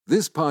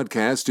This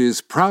podcast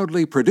is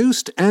proudly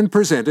produced and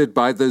presented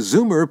by the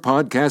Zoomer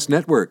Podcast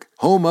Network,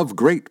 home of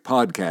great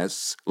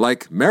podcasts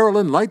like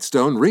Marilyn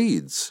Lightstone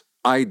Reads,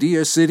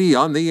 Idea City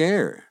on the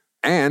Air,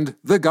 and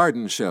The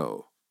Garden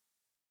Show.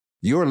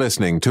 You're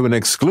listening to an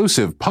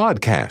exclusive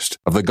podcast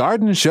of The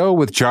Garden Show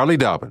with Charlie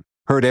Dobbin,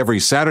 heard every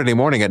Saturday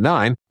morning at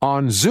 9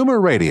 on Zoomer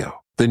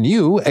Radio, the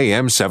new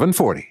AM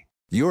 740.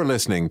 You're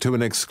listening to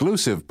an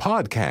exclusive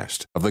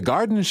podcast of The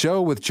Garden Show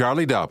with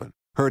Charlie Dobbin,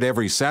 heard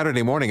every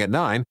Saturday morning at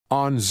 9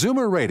 on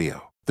Zoomer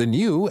Radio, the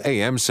new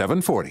AM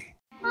 740.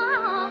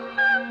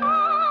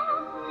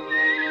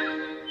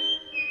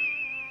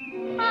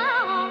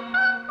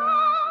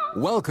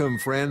 Welcome,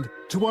 friend,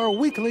 to our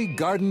weekly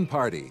garden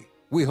party.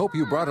 We hope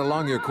you brought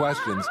along your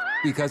questions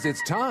because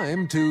it's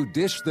time to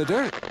dish the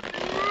dirt.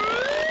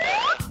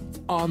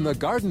 On The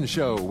Garden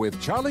Show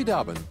with Charlie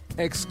Dobbin,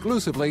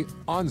 exclusively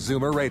on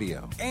Zoomer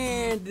Radio.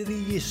 And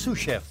the sous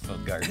chef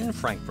of garden,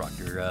 Frank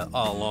Proctor,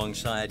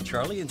 alongside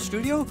Charlie in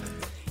studio.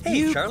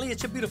 Hey, Charlie,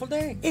 it's a beautiful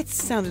day. It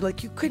sounded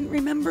like you couldn't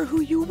remember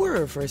who you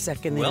were for a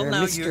second there, well,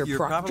 now Mr. you're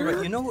Proctor.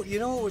 Probably, you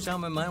know what was on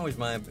my mind was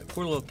my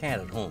poor little cat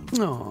at home.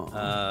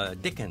 Oh.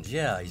 Dickens,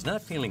 yeah, he's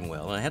not feeling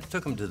well, and I had to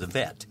take him to the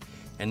vet.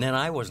 And then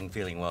I wasn't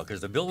feeling well because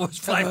the bill was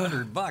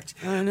 $500.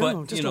 I know,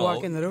 but, just to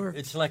walk in the door.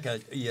 It's like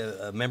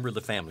a member of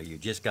the family. You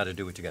just got to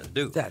do what you got to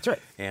do. That's right.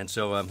 And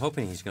so I'm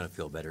hoping he's going to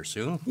feel better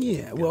soon.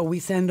 Yeah, well, we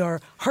send our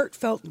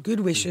heartfelt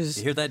good wishes.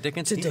 You hear that,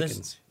 Dickens? To Dickens.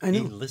 Listens. I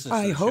know. He listens to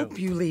I the hope show.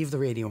 you leave the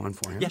radio on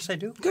for him. Yes, I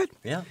do. Good.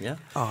 Yeah.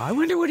 Oh, I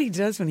wonder what he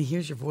does when he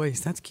hears your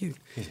voice. That's cute.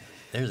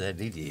 There's that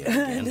DD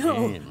again.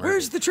 No,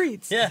 where's the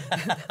treats? Yeah.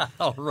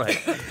 All right.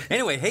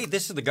 Anyway, hey,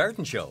 this is the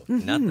garden show,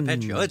 not the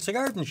pet show. It's the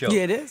garden show.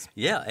 Yeah, it is.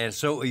 Yeah, and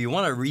so you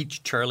want to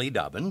reach Charlie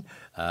Dobbin,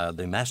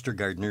 the master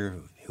gardener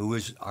who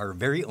is our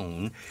very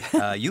own.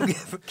 You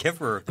give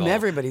her a call.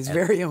 Everybody's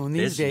very own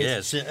these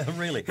days. Yes,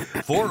 really.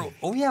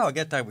 I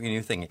got that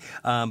new thing.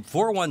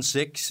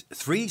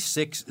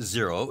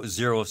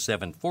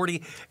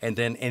 416-360-0740, and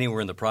then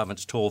anywhere in the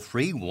province, toll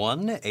free,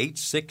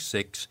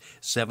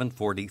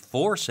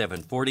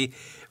 1-866-740-4740.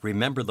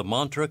 Remember the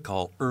mantra,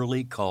 call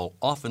early, call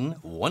often,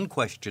 one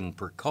question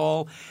per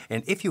call.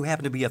 And if you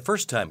happen to be a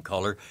first-time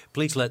caller,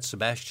 please let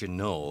Sebastian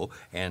know,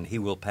 and he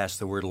will pass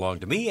the word along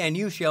to me, and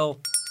you shall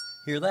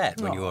hear that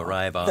when you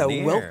arrive on the air.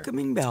 The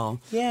welcoming bell.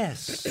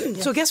 Yes.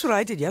 So guess what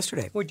I did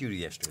yesterday? What did you do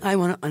yesterday? I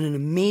went on an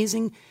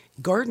amazing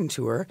garden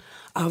tour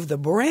of the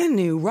brand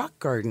new rock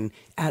garden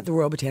at the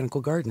Royal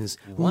Botanical Gardens.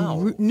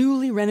 Wow.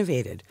 Newly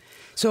renovated.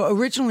 So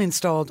originally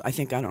installed,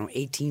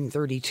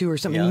 1832 or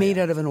something, made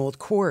out of an old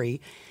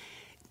quarry.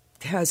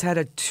 Has had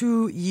a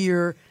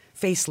 2-year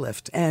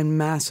facelift and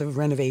massive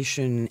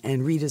renovation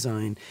and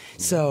redesign.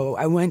 So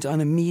I went on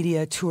a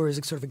media tour as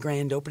sort of a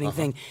grand opening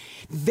thing.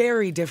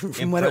 Very different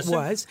from what it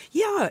was.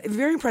 Yeah,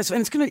 very impressive.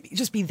 And it's going to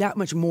just be that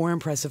much more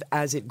impressive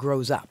as it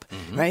grows up,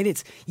 right?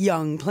 It's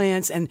young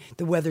plants, and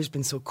the weather's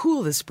been so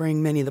cool this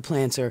spring. Many of the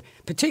plants are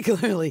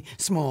particularly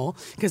small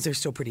because they're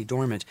still pretty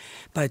dormant.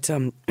 But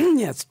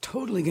it's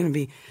totally going to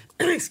be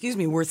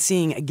worth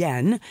seeing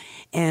again.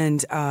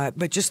 And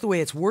but just the way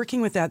it's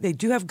working with that, they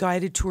do have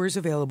guided tours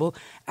available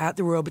at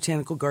the Royal Botanical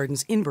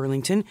Gardens in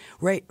Burlington,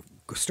 right,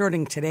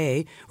 starting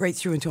today, right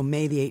through until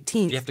May the 18th.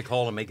 Do you have to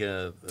call and make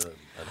an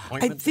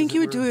appointment? I think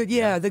you would do it,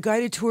 yeah. The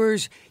guided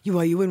tours, you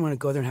wouldn't want to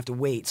go there and have to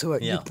wait. So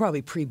you'd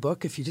probably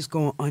pre-book if you just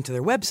go onto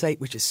their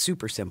website, which is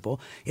super simple.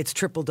 It's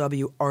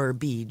www.rbg.ca.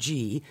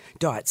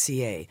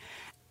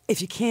 If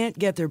you can't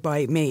get there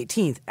by May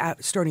 18th,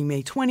 starting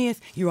May 20th,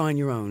 you're on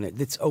your own.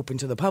 It's open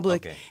to the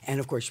public. Okay. And,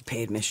 of course, you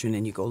pay admission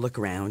and you go look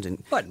around.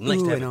 But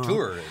nice to have a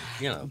tour,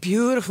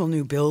 Beautiful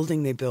new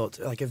building they built,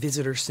 like a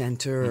visitor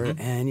center.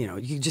 And,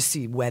 you just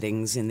see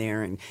weddings in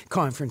there and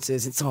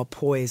conferences. It's all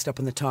poised up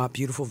on the top,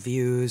 beautiful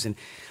views, and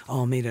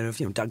all made out of,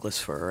 Douglas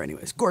fir.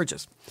 Anyways,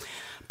 gorgeous.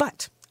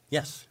 But,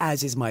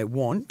 as is my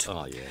wont,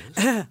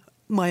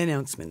 my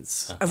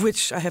announcements, of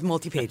which I have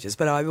multi-pages,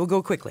 but I will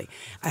go quickly.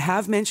 I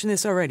have mentioned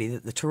this already,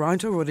 that the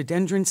Toronto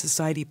Rhododendron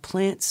Society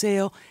plant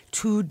sale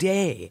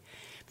today.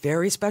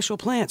 Very special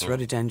plants,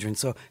 rhododendron,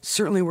 so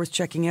certainly worth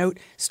checking out,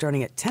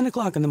 starting at 10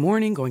 o'clock in the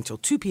morning, going till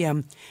 2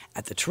 p.m.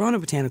 at the Toronto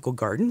Botanical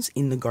Gardens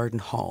in the Garden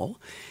Hall.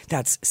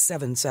 That's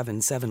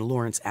 777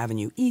 Lawrence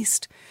Avenue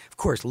East. Of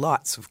course,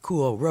 lots of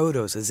cool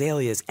rhodos,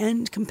 azaleas,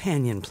 and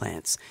companion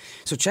plants.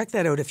 So check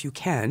that out if you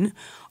can.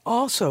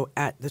 Also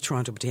at the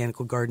Toronto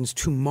Botanical Gardens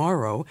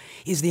tomorrow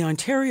is the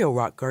Ontario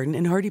Rock Garden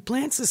and Hardy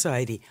Plant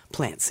Society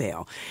plant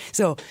sale.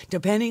 So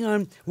depending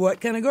on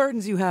what kind of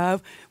gardens you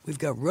have, we've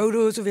got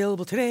rhodos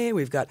available today.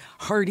 We've got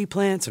hardy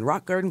plants and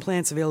rock garden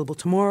plants available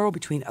tomorrow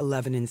between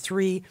 11 and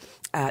 3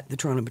 at the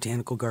Toronto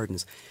Botanical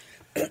Gardens.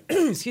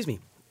 Excuse me.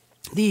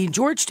 The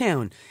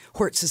Georgetown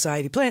Hort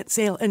Society plant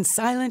sale and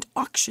silent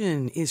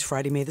auction is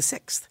Friday, May the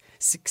 6th.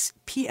 6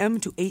 p.m.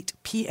 to 8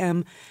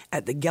 p.m.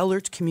 at the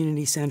Gellert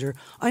Community Center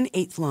on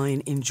 8th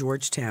Line in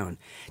Georgetown,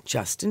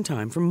 just in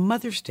time for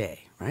Mother's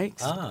Day, right?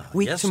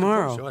 Week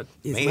tomorrow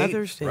is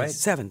Mother's Day,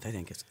 7th, I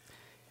think.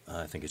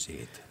 I think it's the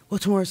 8th. Well,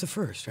 tomorrow's the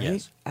 1st, right?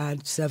 Yes.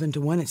 Add 7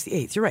 to 1, it's the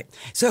 8th. You're right.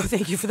 So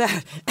thank you for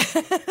that.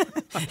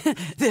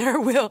 There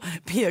will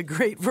be a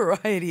great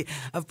variety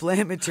of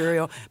plant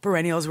material,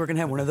 perennials. We're going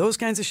to have one of those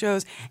kinds of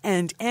shows,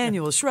 and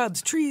annual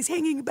shrubs, trees,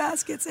 hanging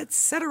baskets,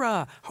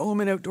 etc.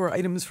 Home and outdoor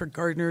items for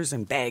gardeners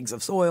and bags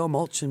of soil,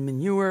 mulch, and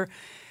manure.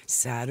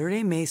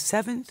 Saturday, May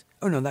 7th.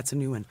 Oh, no, that's a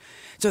new one.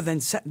 So then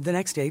the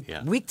next day,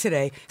 week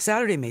today,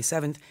 Saturday, May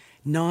 7th,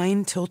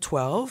 9 till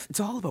 12. It's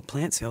all about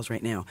plant sales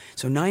right now.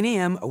 So 9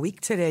 a.m. a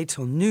week today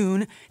till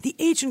noon, the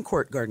Agent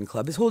Court Garden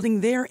Club is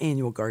holding their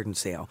annual garden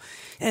sale.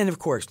 And, of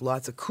course,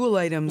 lots of cool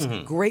items,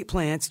 great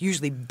plants,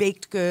 usually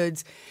baked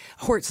goods,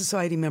 Hort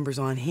Society members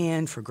on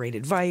hand for great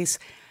advice.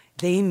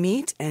 They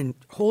meet and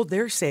hold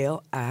their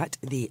sale at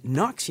the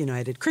Knox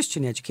United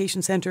Christian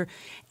Education Center.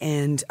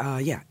 And,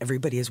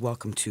 everybody is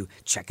welcome to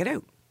check it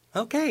out.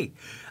 Okay.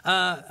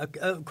 A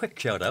quick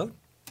shout-out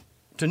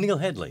to Neil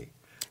Headley.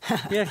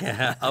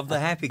 Of the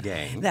Happy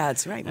Gang.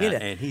 That's right.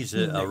 And he's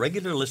a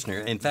regular listener.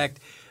 In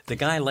fact, the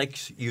guy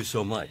likes you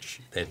so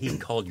much that he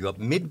called you up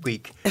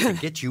midweek to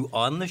get you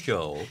on the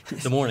show,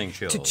 the morning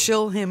show. To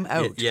chill him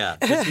out. Yeah.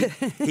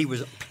 He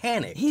was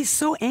panicked. He's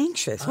so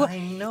anxious. Well, I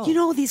know. You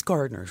know these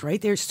gardeners,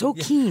 right? They're so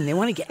keen. They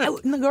want to get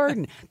out in the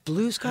garden.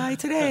 Blue sky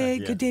today.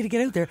 Good day to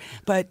get out there.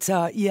 But,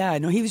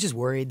 he was just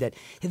worried that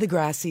the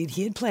grass seed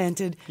he had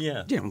planted,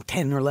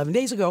 10 or 11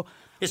 days ago,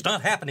 it's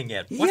not happening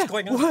yet. What's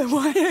going on?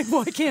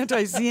 Why can't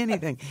I see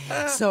anything?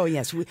 So,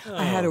 yes,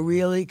 I had a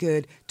really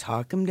good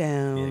talk him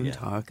down,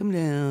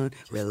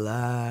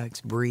 relax,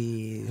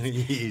 breathe,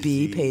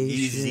 be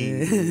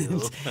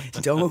patient,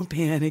 don't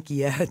panic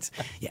yet.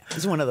 Yeah,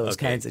 it's one of those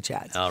kinds of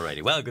chats. All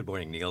righty. Well, good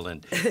morning, Neil.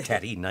 And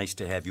Taddy, nice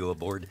to have you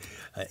aboard,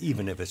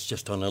 even if it's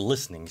just on a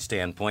listening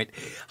standpoint.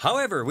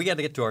 However, we got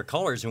to get to our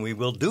callers, and we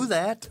will do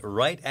that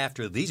right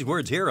after these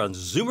words here on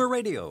Zoomer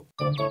Radio.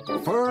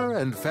 Fur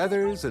and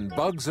feathers and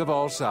bugs of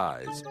all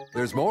size.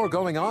 There's more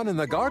going on in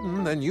the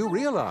garden than you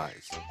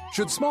realize.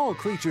 Should small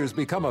creatures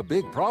become a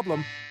big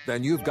problem,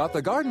 then you've got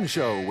The Garden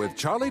Show with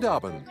Charlie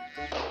Dobbin.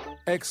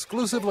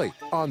 Exclusively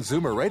on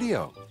Zoomer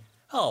Radio.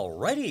 All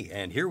righty,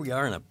 and here we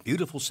are on a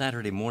beautiful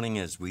Saturday morning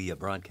as we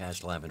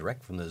broadcast live and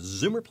direct from the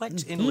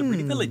Zoomerplex in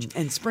Liberty Village.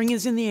 And spring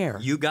is in the air.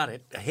 You got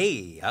it.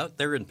 Hey, out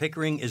there in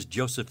Pickering is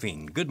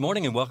Josephine. Good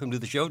morning and welcome to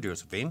the show,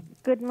 Josephine.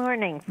 Good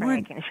morning,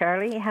 Frank and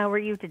Charlie. How are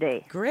you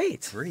today?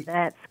 Great.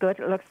 That's good.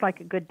 It looks like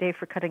a good day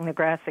for cutting the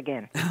grass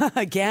again.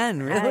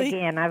 Again, really?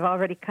 Again. I've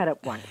already cut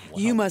up one. Wow.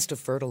 You must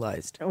have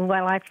fertilized.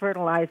 Well, I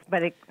fertilized,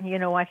 but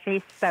I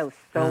face south,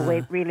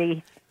 so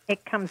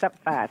it comes up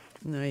fast.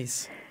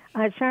 Nice.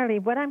 Charlie,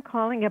 what I'm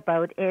calling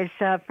about is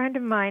a friend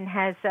of mine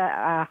has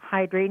a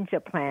hydrangea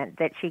plant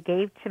that she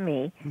gave to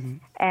me,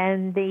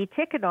 and the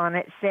ticket on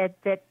it said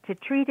that to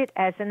treat it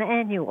as an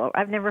annual.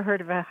 I've never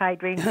heard of a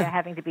hydrangea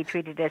having to be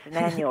treated as an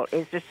annual.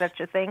 Is there such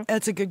a thing?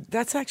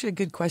 That's actually a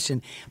good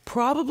question.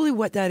 Probably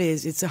what that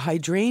is, it's a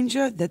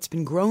hydrangea that's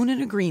been grown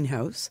in a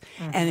greenhouse,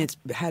 and it's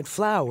had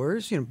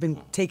flowers, been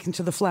taken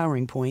to the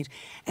flowering point,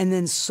 and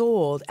then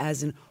sold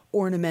as an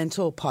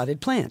ornamental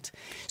potted plant.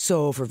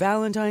 So for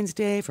Valentine's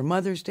Day, for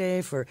Mother's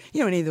Day, for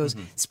any of those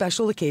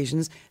special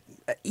occasions,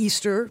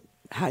 Easter,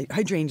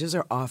 hydrangeas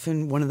are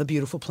often one of the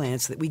beautiful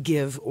plants that we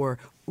give or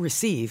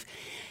receive.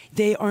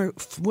 They are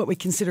what we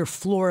consider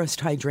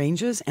florist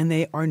hydrangeas, and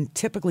they are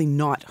typically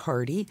not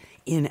hardy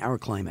in our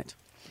climate.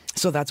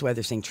 So that's why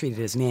they're saying treat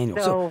it as an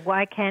annual. So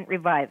why can't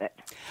revive it?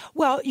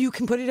 Well, you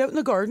can put it out in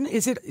the garden.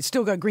 Is it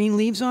still got green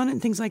leaves on it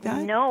and things like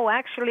that? No,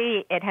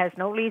 actually, it has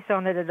no leaves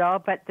on it at all,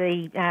 but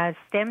the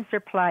stems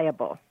are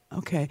pliable.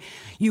 Okay.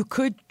 You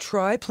could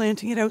try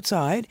planting it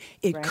outside.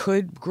 It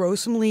could grow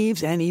some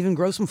leaves and even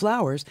grow some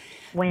flowers.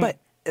 But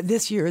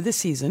this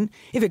season,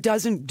 if it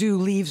doesn't do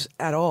leaves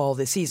at all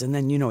this season,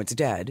 then it's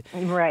dead.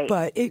 Right.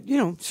 But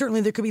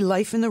certainly there could be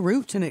life in the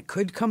root, and it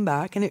could come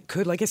back, and it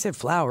could, like I said,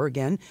 flower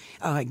again,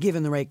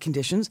 given the right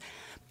conditions.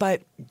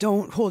 But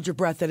don't hold your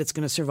breath that it's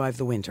going to survive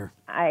the winter.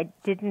 I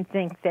didn't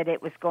think that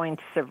it was going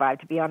to survive,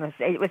 to be honest.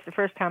 It was the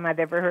first time I've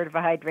ever heard of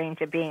a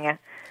hydrangea being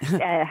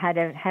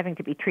having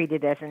to be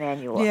treated as an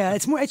annual. Yeah,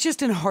 it's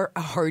just a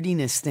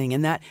hardiness thing,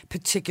 and that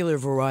particular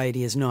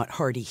variety is not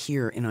hardy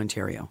here in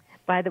Ontario.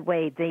 By the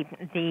way,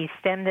 the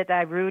stem that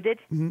I rooted,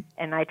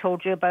 and I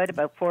told you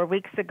about 4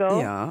 weeks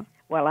ago,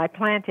 well, I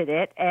planted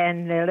it,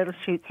 and the little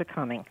shoots are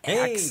coming.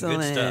 Hey,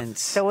 excellent. Good stuff.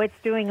 So it's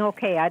doing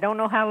okay. I don't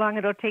know how long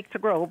it'll take to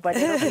grow, but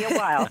it'll be a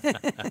while.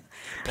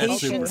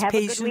 Patience.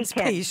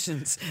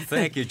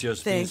 Thank you,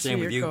 Josephine. Thanks Same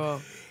for with your you.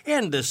 call.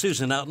 And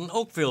Susan out in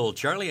Oakville.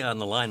 Charlie on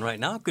the line right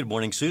now. Good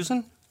morning,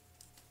 Susan.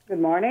 Good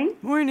morning.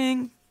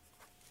 Morning.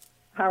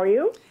 How are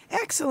you?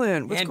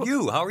 Excellent.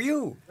 You, how are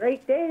you?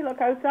 Great day. Look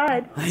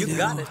outside. You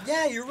got it.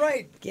 Yeah, you're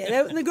right. Get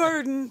out in the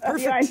garden.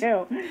 Perfect. Yeah, I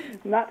know.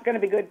 Not going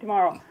to be good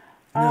tomorrow.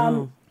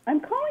 No. I'm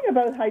calling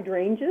about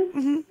hydrangeas,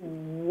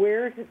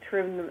 where to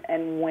trim them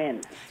and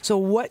when. So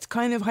what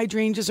kind of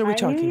hydrangeas are we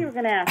talking? I knew you were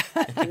going to ask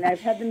that, and I've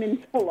had them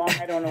in so long,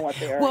 I don't know what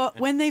they are. Well,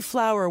 when they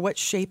flower, what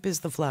shape is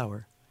the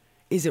flower?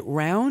 Is it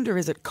round or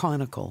is it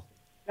conical?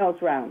 No,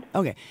 it's round.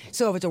 Okay,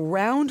 so if it's a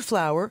round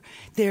flower,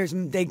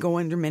 they go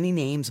under many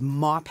names: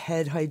 mop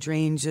head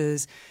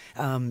hydrangeas.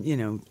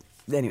 Anyway,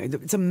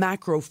 it's a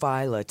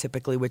macrophylla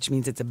typically, which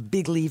means it's a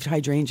big-leaved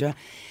hydrangea.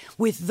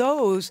 With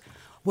those,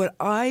 what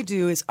I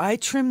do is I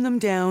trim them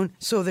down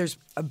so there's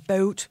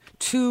about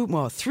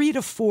 3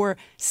 to 4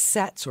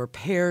 sets or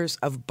pairs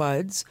of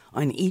buds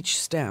on each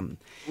stem.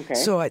 Okay.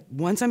 So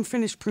once I'm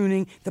finished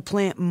pruning, the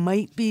plant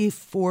might be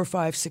 4,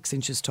 5, 6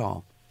 inches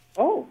tall.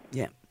 Oh.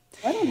 Yeah.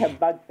 I don't have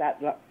buds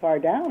that far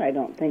down. I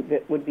don't think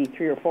that would be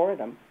 3 or 4 of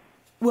them.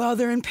 Well,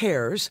 they're in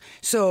pairs,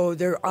 so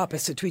they're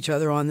opposite to each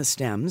other on the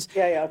stems.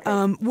 Yeah,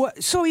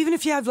 okay. So even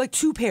if you have like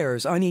 2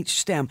 pairs on each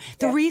stem,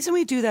 the reason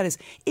we do that is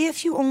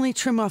if you only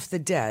trim off the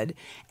dead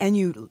and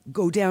you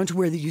go down to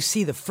where you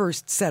see the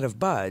first set of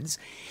buds,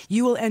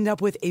 you will end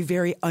up with a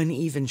very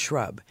uneven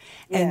shrub.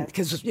 And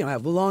because I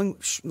have a long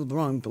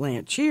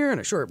branch here and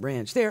a short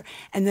branch there,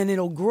 and then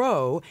it'll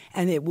grow,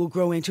 and it will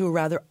grow into a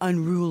rather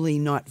unruly,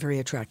 not very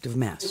attractive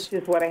mess.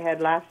 Which is what I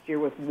had last year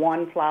with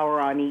 1 flower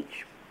on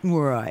each.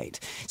 Right.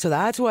 So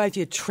that's why if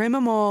you trim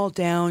them all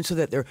down so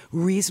that they're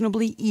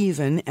reasonably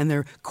even and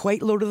they're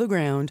quite low to the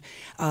ground,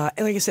 like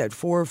I said,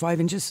 4 or 5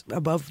 inches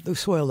above the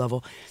soil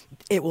level,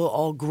 it will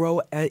all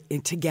grow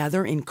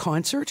together in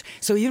concert.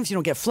 So even if you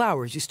don't get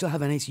flowers, you still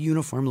have a nice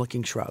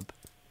uniform-looking shrub.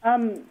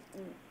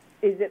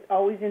 Is it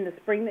always in the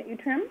spring that you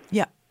trim?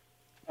 Yeah.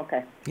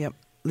 Okay. Yep.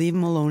 Leave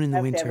them alone in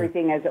the winter.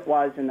 Everything as it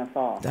was in the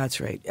fall. That's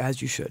right,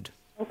 as you should.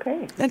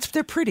 Okay.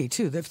 They're pretty,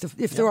 too.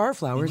 If there are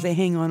flowers, they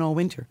hang on all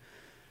winter.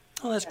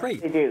 Oh, that's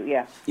great. They do,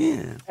 yeah.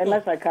 Yeah.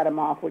 Unless I cut them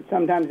off, which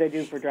sometimes I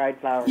do for dried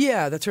flowers.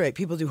 Yeah, that's right.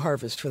 People do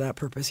harvest for that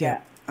purpose, yeah.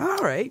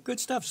 All right.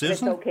 Good stuff, But it's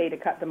Susan. okay to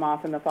cut them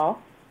off in the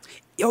fall?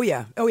 Oh,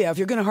 yeah. If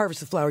you're going to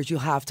harvest the flowers, you'll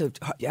have to,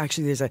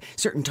 actually, there's a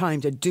certain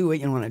time to do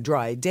it, on a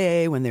dry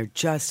day when they're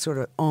just sort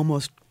of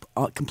almost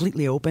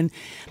completely open.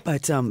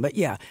 But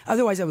yeah,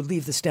 otherwise I would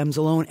leave the stems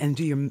alone and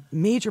do your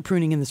major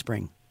pruning in the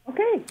spring.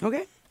 Okay.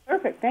 Okay?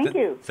 Perfect. Thank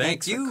you.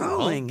 Thank you. for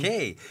calling.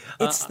 Okay.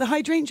 It's the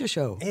Hydrangea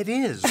Show. It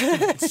is.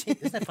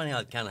 Isn't that funny how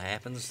it kind of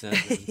happens?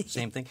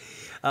 Same thing.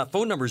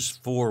 Phone number is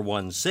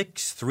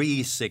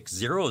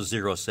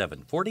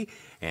 416-360-0740.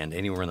 And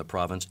anywhere in the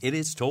province, it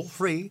is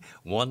toll-free,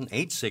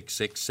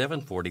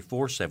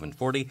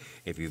 1-866-740-4740.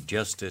 If you've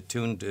just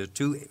tuned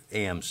to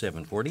AM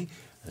 740,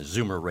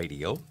 Zoomer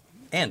Radio,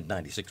 and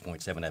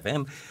 96.7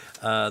 FM.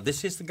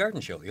 This is The Garden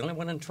Show, the only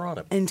one in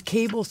Toronto. And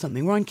cable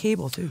something. We're on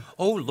cable, too.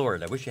 Oh,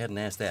 Lord, I wish you hadn't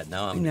asked that.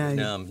 Now I'm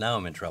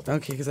in trouble.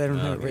 Okay, because I don't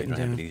have it written I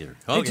don't down. have it either.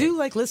 I Okay. do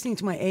like listening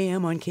to my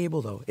AM on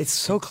cable, though. It's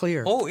so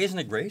clear. Oh, isn't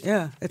it great?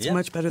 Yeah, it's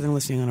much better than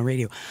listening on a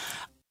radio.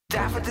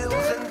 Daffodils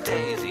and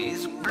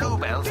daisies,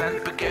 bluebells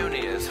and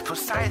begonias,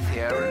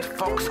 forsythia and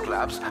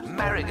foxgloves,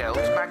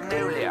 marigolds,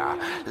 magnolia,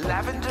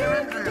 lavender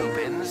and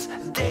lupins,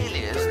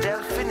 dahlias,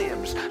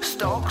 delphiniums,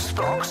 stalks,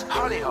 phlox,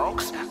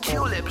 hollyhocks,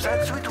 tulips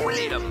and sweet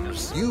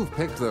williams. You've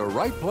picked the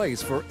right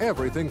place for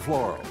everything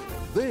floral.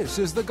 This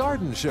is The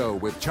Garden Show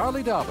with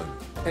Charlie Dobbin,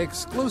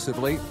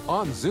 exclusively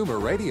on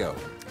Zoomer Radio.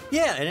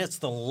 Yeah, and it's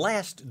the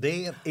last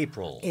day of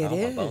April. It How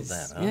is. about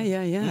that, huh?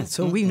 Yeah.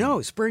 So we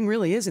know spring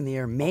really is in the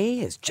air. May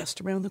is just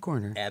around the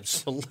corner.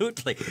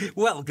 Absolutely.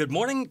 Well, good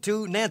morning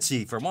to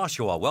Nancy from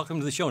Oshawa. Welcome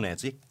to the show,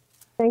 Nancy.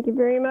 Thank you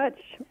very much.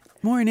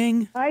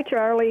 Morning. Hi,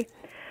 Charlie.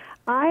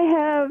 I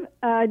have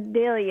a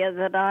dahlia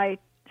that I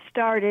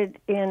started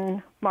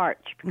in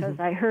March because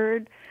I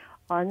heard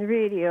on the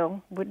radio,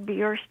 would be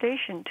your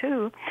station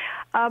too,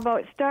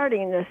 about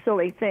starting the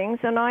silly things,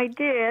 and I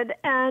did,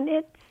 and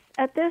it's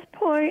at this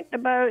point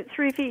about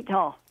 3 feet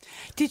tall.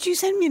 Did you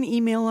send me an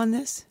email on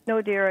this? No,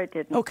 dear, I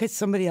didn't. Okay,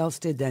 somebody else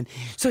did then.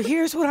 So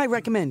here's what I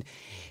recommend.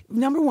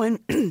 Number one,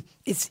 do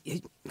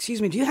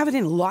you have it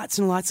in lots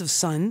and lots of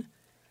sun?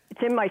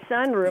 It's in my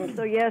sunroom,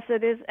 so yes,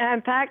 it is.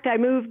 In fact, I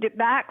moved it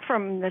back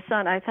from the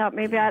sun. I thought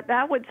maybe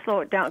that would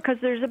slow it down because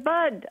there's a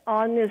bud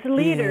on this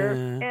leader,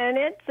 and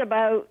it's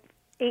about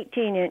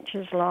 18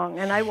 inches long,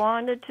 and I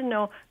wanted to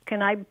know,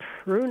 can I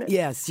prune it?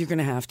 Yes, you're going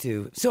to have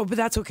to. But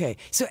that's okay.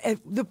 So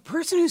the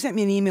person who sent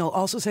me an email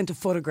also sent a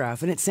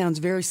photograph, and it sounds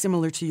very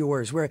similar to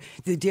yours, where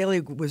the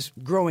dahlia was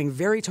growing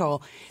very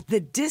tall. The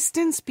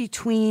distance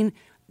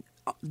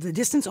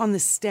on the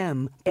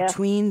stem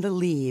between the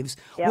leaves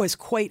was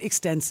quite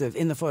extensive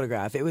in the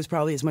photograph. It was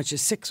probably as much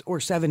as 6 or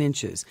 7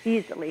 inches.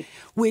 Easily.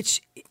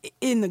 Which,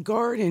 in the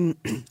garden,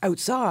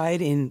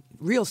 outside, in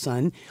real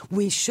sun,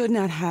 we should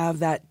not have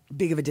that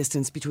big of a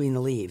distance between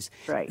the leaves.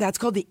 Right. That's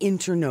called the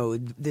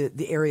internode,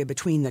 the area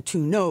between the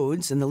two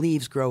nodes, and the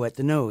leaves grow at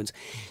the nodes.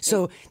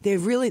 So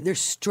they're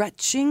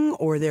stretching,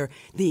 or the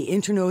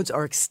internodes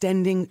are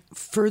extending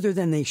further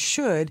than they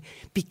should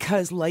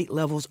because light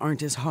levels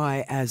aren't as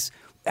high as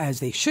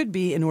they should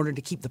be in order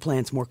to keep the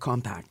plants more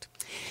compact.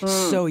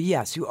 So,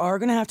 yes, you are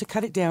going to have to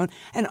cut it down.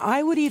 And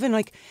I would even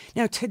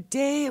now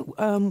today,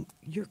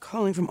 you're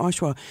calling from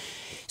Oshawa.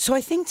 So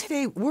I think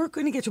today we're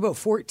going to get to about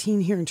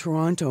 14 here in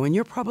Toronto, and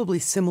you're probably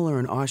similar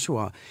in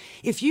Oshawa.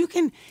 If you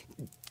can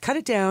cut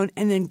it down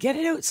and then get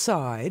it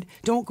outside,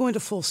 don't go into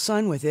full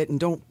sun with it, and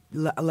don't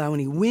allow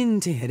any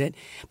wind to hit it,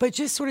 but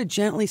just sort of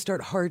gently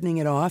start hardening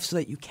it off so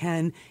that you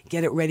can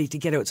get it ready to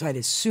get outside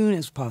as soon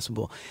as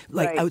possible,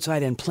 like Right.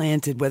 outside and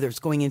planted, whether it's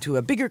going into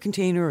a bigger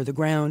container or the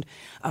ground.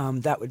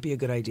 That would be a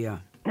good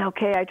idea.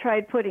 Okay, I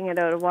tried putting it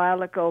out a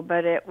while ago,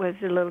 but it was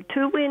a little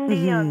too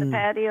windy on the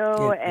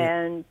patio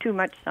and too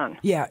much sun.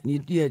 Yeah,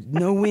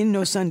 no wind,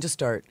 no sun to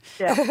start.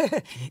 Yeah.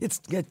 It's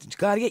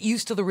got to get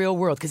used to the real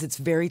world because it's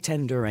very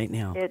tender right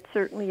now. It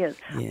certainly is.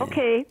 Yeah.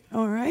 Okay,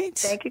 All right.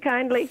 thank you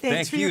kindly.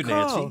 Thanks for Thank you, your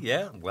call. Nancy.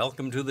 Yeah,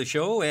 welcome to the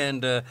show.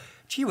 And,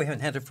 gee, we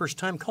haven't had a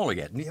first-time caller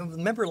yet.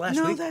 Remember last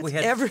No, week that's we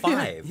had every-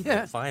 five.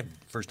 yeah. 5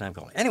 first-time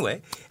callers.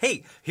 Anyway,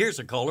 hey, here's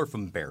a caller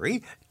from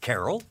Barrie.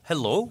 Carol,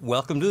 hello.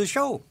 Welcome to the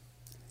show.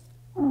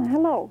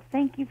 Hello.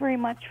 Thank you very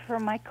much for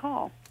my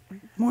call.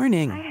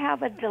 Morning. I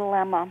have a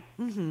dilemma,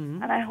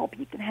 and I hope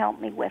you can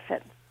help me with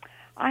it.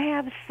 I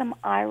have some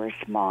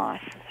Irish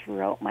moss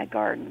throughout my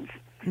gardens,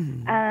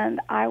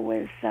 and I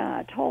was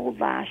told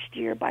last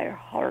year by a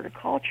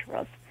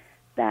horticulturist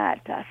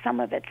that some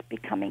of it's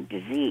becoming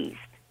diseased.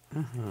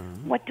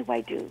 What do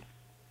I do?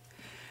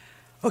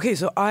 Okay,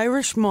 so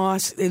Irish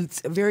moss, it's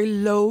very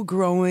low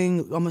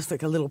growing, almost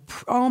like a little,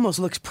 almost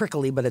looks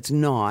prickly, but it's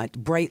not.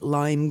 Bright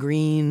lime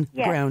green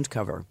Yes. ground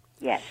cover.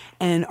 Yes.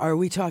 And are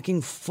we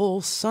talking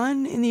full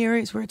sun in the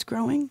areas where it's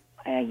growing?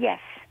 Yes.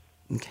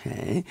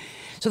 Okay.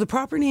 So the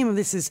proper name of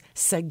this is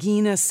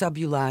Sagina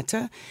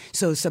subulata.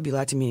 So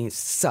subulata meaning it's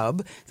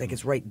sub, like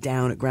it's right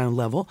down at ground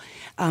level.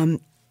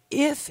 Like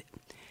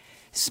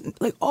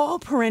all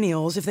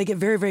perennials, if they get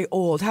very, very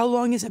old, how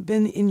long has it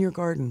been in your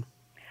garden?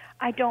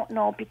 I don't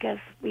know because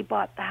we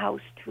bought the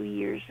house 2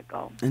 years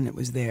ago. And it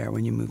was there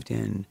when you moved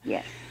in.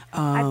 Yes.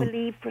 I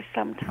believe for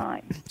some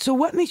time. So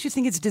what makes you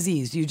think it's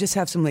diseased? Do you just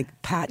have some like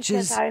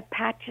patches? Because I have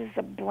patches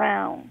of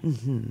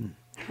brown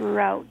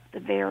throughout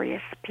the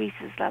various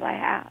pieces that I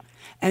have.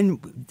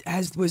 And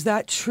was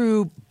that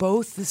true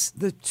both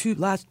the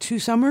last two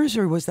summers,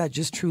 or was that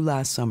just true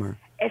last summer?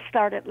 It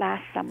started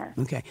last summer.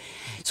 Okay.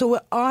 So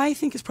what I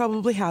think is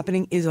probably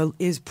happening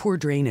is poor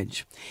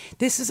drainage.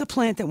 This is a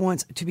plant that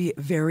wants to be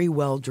very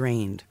well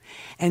drained.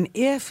 And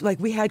if, like,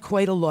 we had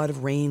quite a lot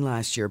of rain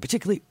last year,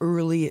 particularly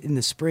early in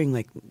the spring,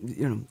 like,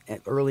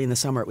 early in the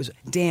summer, it was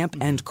damp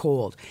and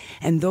cold.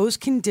 And those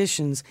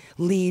conditions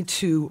lead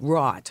to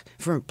rot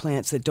for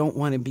plants that don't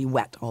want to be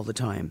wet all the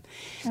time.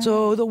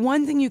 So the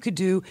one thing you could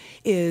do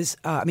is,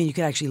 you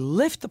could actually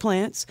lift the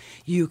plants.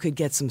 You could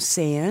get some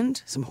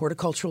sand, some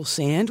horticultural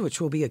sand, which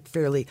will be a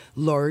fairly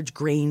large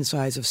grain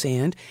size of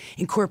sand,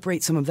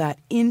 incorporate some of that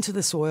into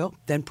the soil,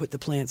 then put the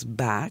plants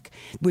back,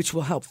 which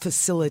will help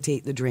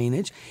facilitate the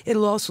drainage.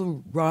 It'll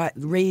also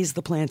raise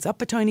the plants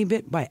up a tiny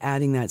bit by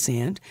adding that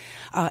sand.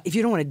 If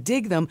you don't want to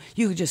dig them,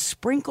 you could just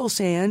sprinkle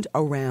sand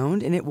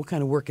around and it will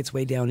kind of work its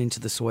way down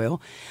into the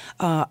soil.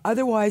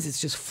 Otherwise,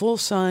 it's just full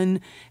sun,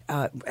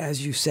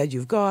 as you said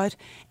you've got,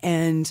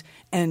 and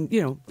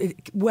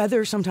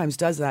weather sometimes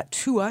does that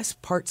to us.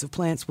 Parts of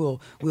plants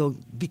will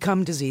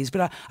become diseased,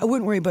 but I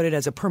wouldn't worry about it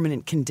as a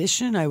permanent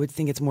condition. I would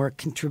think it's more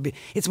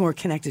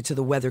connected to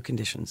the weather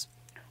conditions.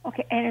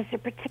 Okay, and is there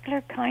a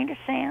particular kind of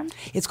sand?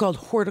 It's called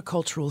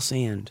horticultural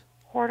sand.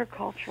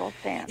 Horticultural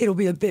sand. It'll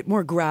be a bit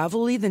more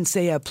gravelly than,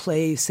 say, a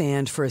play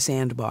sand for a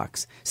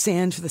sandbox.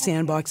 Sand for the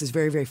sandbox is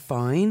very, very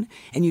fine,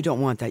 and you don't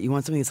want that. You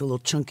want something that's a little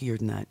chunkier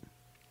than that.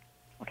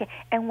 Okay,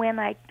 and when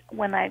I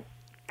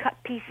cut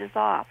pieces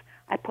off,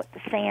 I put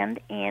the sand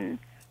in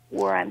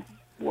where I'm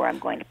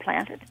going to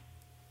plant it.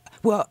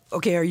 Well,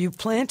 okay, are you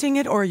planting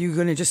it, or are you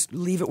going to just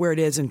leave it where it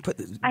is and put...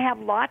 I have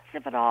lots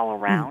of it all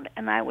around,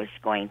 and I was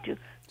going to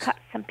cut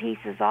some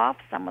pieces off,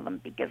 some of them,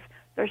 because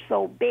they're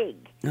so big.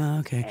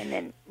 Okay. And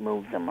then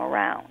move them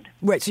around.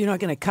 Right, so you're not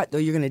going to cut, though,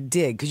 you're going to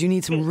dig, because you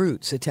need some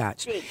roots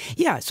attached. Dig.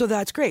 Yeah, so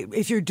that's great.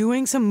 If you're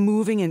doing some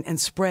moving and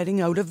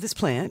spreading out of this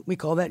plant, we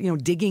call that,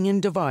 digging and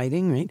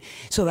dividing, right?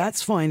 So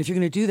that's fine. If you're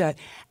going to do that,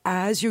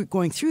 as you're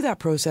going through that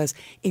process,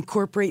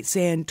 incorporate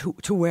sand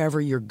to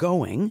wherever you're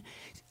going,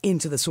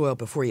 into the soil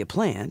before you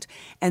plant.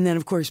 And then,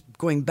 of course,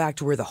 going back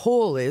to where the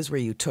hole is, where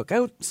you took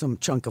out some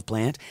chunk of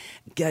plant,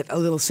 get a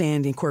little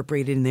sand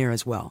incorporated in there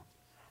as well.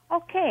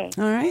 Okay.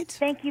 All right?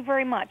 Thank you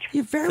very much.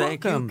 You're very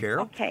Thank welcome. you,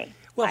 Carol. Okay.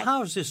 Well, Bye.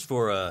 how's this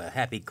for a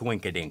happy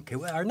coinkydink?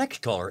 Our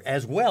next caller,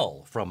 as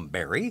well, from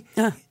Barrie,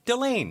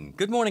 Delane.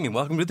 Good morning and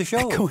welcome to the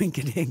show.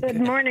 Coinkydink.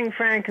 Good morning,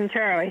 Frank and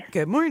Charlie.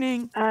 Good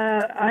morning.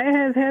 I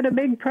have had a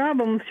big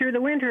problem through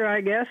the winter, I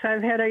guess.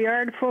 I've had a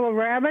yard full of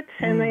rabbits,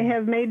 and they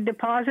have made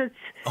deposits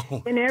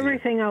in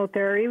everything out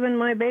there, even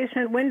my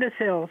basement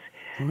windowsills.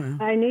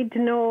 I need to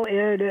know,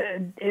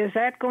 is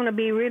that going to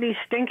be really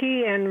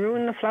stinky and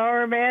ruin the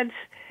flower beds?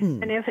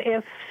 And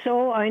if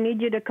so, I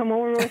need you to come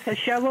over with a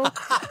shovel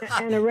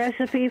and a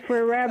recipe for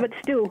a rabbit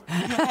stew.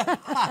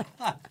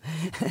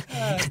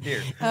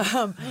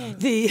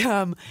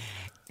 Dear.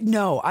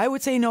 No, I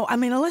would say no. I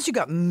mean, unless you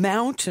got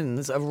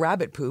mountains of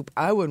rabbit poop,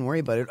 I wouldn't worry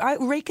about it. I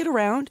rake it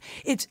around.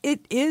 It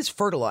is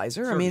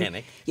fertilizer. It's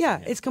organic.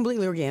 It's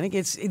completely organic.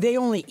 They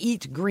only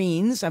eat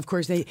greens. Of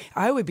course,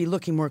 I would be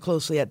looking more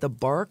closely at the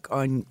bark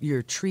on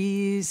your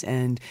trees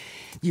and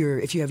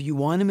if you have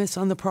euonymus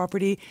on the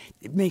property,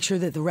 make sure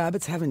that the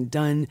rabbits haven't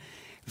done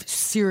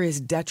serious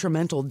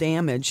detrimental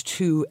damage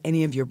to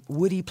any of your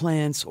woody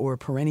plants or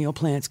perennial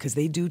plants because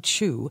they do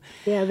chew.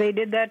 Yeah, they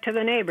did that to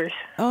the neighbors.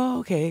 Oh,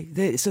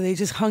 okay. So they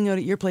just hung out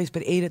at your place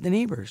but ate at the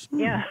neighbors.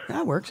 Yeah.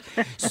 That works.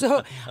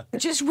 So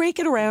just rake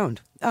it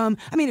around. I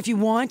mean, if you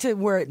want to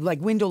wear like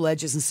window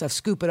ledges and stuff,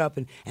 scoop it up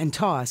and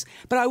toss.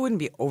 But I wouldn't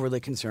be overly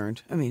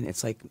concerned. I mean,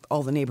 it's like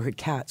all the neighborhood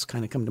cats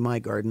kind of come to my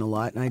garden a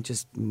lot, and I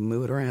just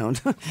move it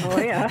around. Oh,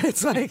 yeah.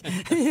 It's like,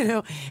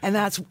 and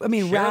that's, I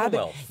mean,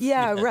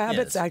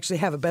 rabbits actually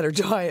have a better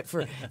diet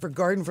for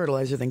garden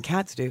fertilizer than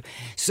cats do.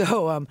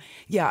 So,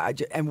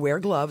 and wear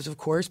gloves, of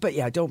course. But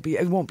yeah,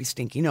 it won't be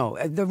stinky. No,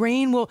 the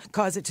rain will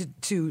cause it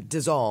to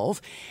dissolve,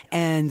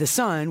 and the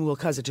sun will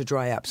cause it to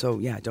dry up. So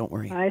yeah, don't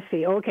worry. I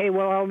see. Okay,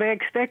 well, I'll be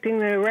expecting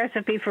the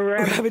recipe for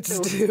rabbit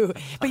stew.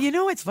 But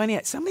it's funny.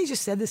 Somebody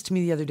just said this to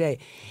me the other day.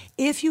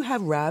 If you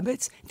have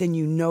rabbits, then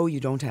you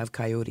don't have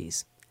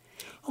coyotes.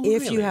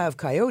 If you have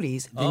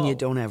coyotes, then you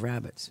don't have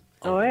rabbits.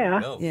 Oh,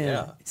 yeah.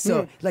 Yeah.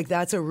 So,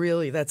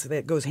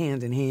 that goes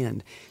hand in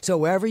hand. So,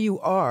 wherever you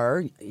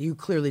are, you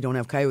clearly don't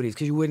have coyotes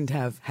because you wouldn't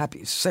have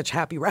such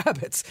happy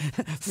rabbits.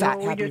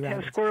 Happy rabbits.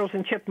 Have squirrels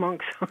and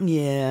chipmunks.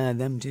 Yeah,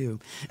 them too.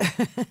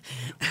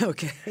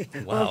 Okay.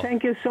 Wow. Well,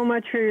 thank you so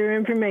much for your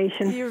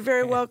information. You're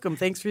very welcome.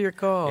 Thanks for your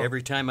call.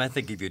 Every time I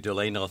think of you,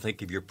 Delane, I'll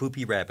think of your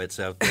poopy rabbits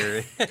out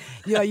there.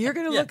 Yeah, you're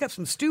going to look up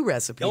some stew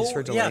recipes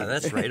for Delane. Yeah,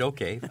 that's right.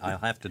 Okay. I'll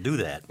have to do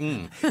that.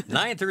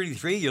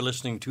 9:33, you're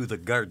listening to The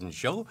Garden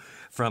Show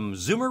from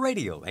Zoomer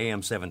Radio,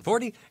 AM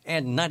 740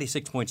 and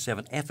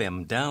 96.7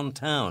 FM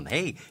downtown.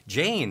 Hey,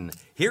 Jane,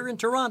 here in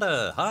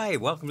Toronto. Hi,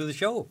 welcome to the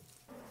show.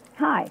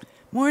 Hi.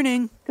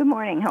 Morning. Good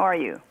morning. How are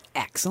you?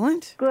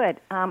 Excellent. Good.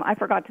 I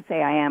forgot to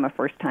say I am a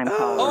first-time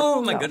caller.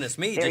 Oh, my goodness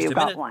me. There Just you a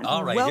got minute. one.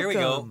 All right, Welcome. Here we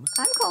go.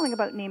 I'm calling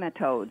about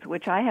nematodes,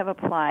 which I have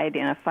applied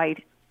in a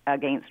fight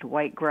against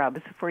white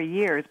grubs for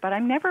years, but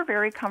I'm never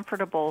very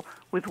comfortable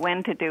with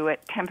when to do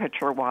it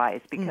temperature-wise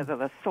because of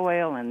the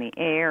soil and the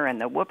air and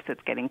the whoops,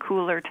 it's getting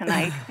cooler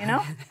tonight,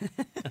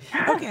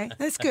 Okay,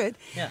 that's good.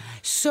 Yeah.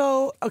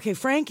 So,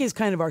 Frank is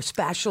kind of our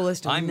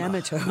specialist in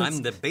nematodes.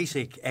 I'm the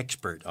basic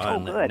expert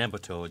on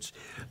nematodes.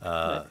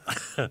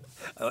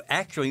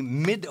 Actually,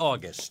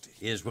 mid-August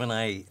is when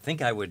I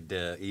think I would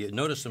you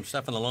notice some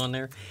stuff on the lawn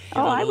there?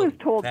 I was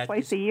told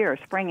twice a year,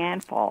 spring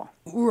and fall.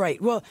 Right.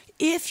 Well,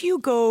 if you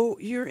go,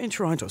 you're in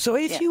Toronto. So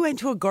if you went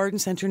to a garden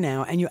center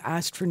now and you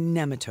asked for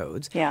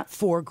nematodes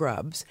for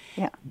grubs,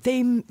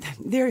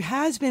 there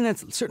has been a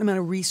certain amount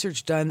of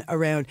research done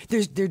around.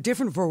 There are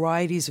different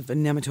varieties of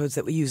nematodes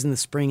that we use in the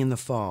spring and the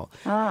fall.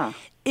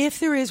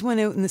 If there is one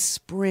out in the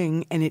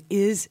spring and it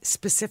is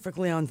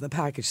specifically on the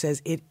package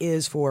says it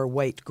is for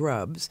white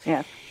grubs,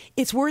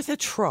 it's worth a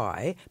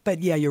try.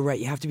 But yeah, you're right.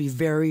 You have to be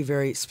very,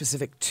 very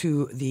specific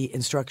to the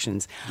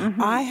instructions.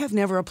 I have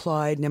never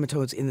applied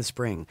nematodes in the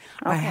spring.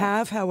 I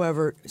have,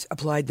 however,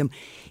 applied them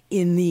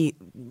in the,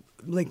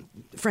 like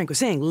Frank was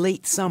saying,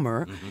 late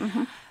summer.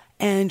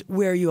 And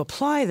where you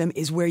apply them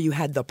is where you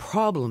had the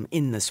problem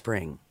in the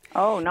spring.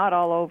 Oh, not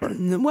all over.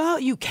 Well,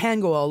 you can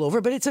go all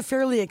over, but it's a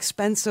fairly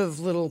expensive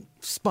little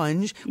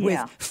sponge with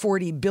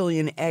 40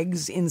 billion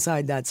eggs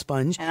inside that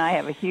sponge. And I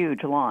have a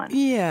huge lawn.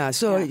 Yeah,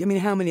 so, I mean,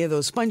 how many of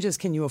those sponges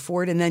can you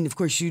afford? And then, of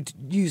course, you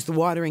use the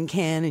watering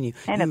can and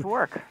it's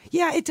work.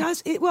 Yeah, it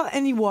does.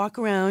 And you walk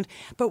around.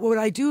 But what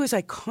I do is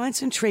I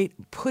concentrate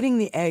putting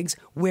the eggs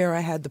where I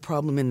had the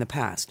problem in the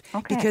past.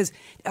 Okay. Because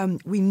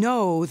we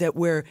know that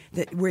where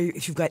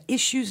if you've got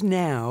issues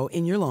now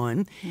in your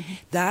lawn,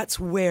 that's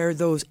where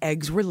those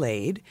eggs were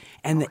laid,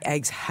 and the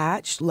eggs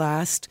hatched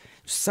last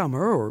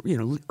summer or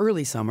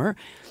early summer.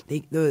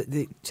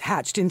 They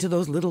hatched into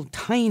those little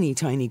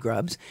tiny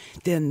grubs.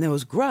 Then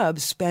those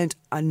grubs spent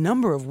a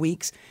number of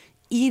weeks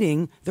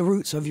eating the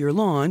roots of your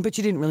lawn, but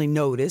you didn't really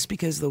notice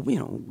because it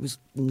was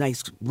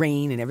nice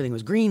rain and everything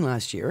was green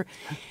last year.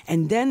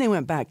 And then they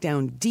went back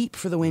down deep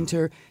for the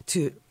winter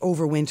to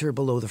overwinter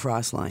below the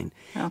frost line.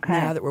 Okay.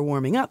 Now that we're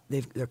warming up,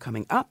 they're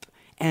coming up.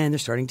 And they're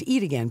starting to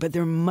eat again, but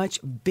they're much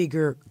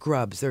bigger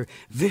grubs. They're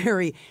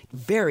very,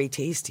 very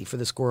tasty for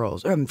the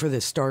squirrels, for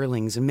the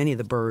starlings, and many of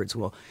the birds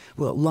will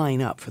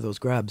line up for those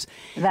grubs.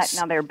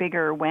 Now they're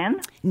bigger when?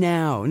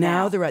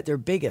 Now they're at their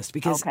biggest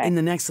because in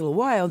the next little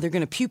while they're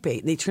going to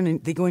pupate.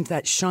 They go into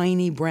that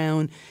shiny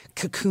brown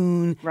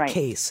cocoon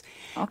case.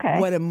 Okay.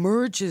 What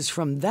emerges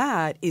from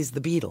that is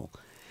the beetle.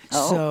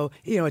 So,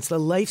 it's the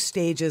life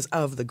stages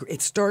of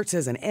it starts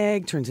as an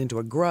egg, turns into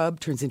a grub,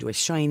 turns into a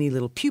shiny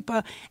little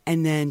pupa,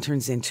 and then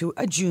turns into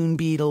a June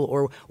beetle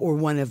or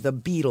one of the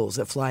beetles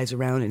that flies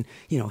around and,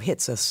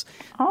 hits us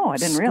I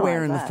didn't realize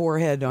square in the that.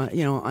 forehead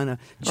on a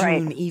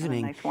June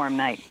evening. On a nice warm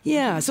night.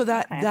 Yeah, so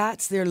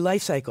that's their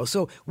life cycle.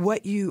 So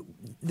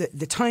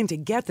the time to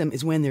get them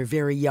is when they're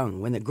very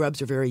young, when the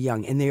grubs are very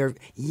young, and they are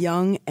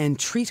young and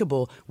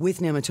treatable with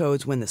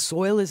nematodes when the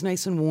soil is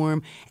nice and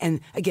warm. And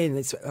again,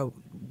 it's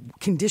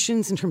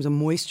conditions in terms of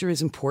moisture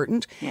is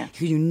important. Yeah.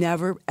 You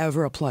never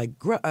ever apply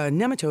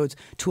nematodes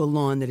to a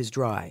lawn that is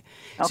dry.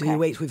 So you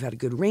wait till we've had a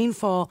good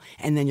rainfall,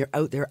 and then you're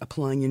out there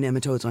applying your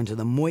nematodes onto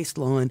the moist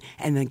lawn,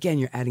 and then again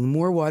you're adding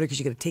more water because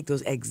you got to take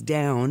those eggs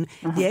down.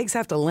 The eggs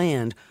have to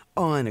land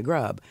on a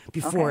grub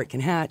before it can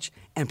hatch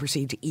and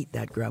proceed to eat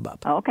that grub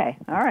up. Okay,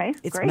 all right,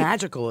 It's great.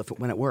 magical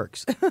when it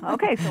works.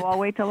 Okay, so I'll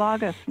wait till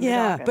August.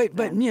 Yeah, mid-August,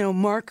 but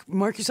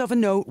mark yourself a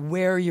note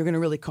where you're going to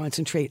really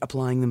concentrate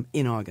applying them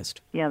in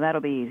August. Yeah,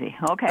 that'll be easy.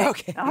 Okay.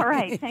 All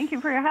right. Thank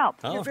you for your help.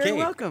 You're very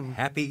welcome.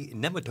 Happy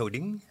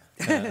nematoding,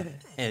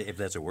 if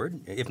that's a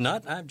word. If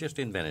not, I've just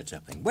invented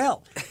something.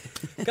 Well,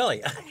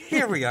 Golly,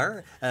 here we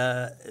are.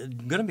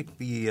 Going to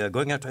be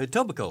going out to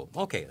Etobicoke.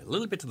 Okay, a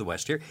little bit to the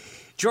west here.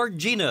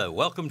 Georgina,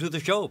 welcome to the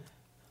show.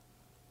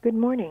 Good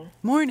morning.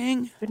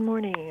 Morning. Good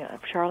morning,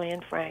 Charlie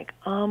and Frank.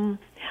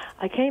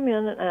 I came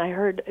in and I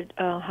heard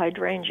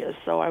hydrangeas,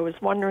 so I was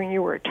wondering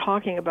you were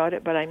talking about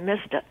it, but I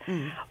missed it.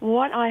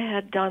 What I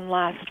had done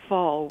last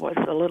fall was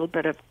a little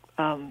bit of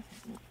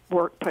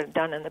work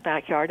done in the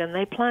backyard, and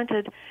they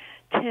planted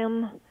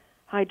Tim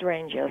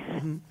hydrangeas.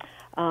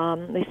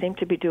 They seem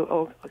to be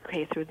doing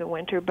okay through the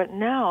winter, but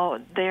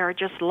now they are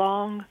just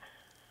long,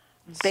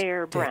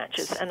 bare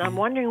branches, and I'm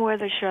wondering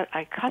whether should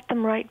I cut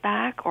them right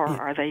back or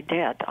are they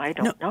dead? I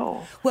don't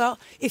know. Well,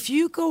 if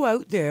you go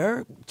out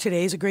there,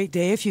 today's a great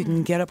day. If you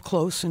can get up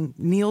close and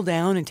kneel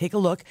down and take a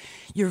look,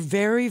 you're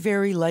very,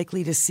 very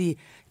likely to see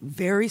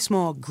very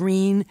small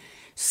green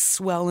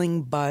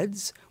swelling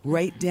buds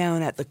right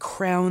down at the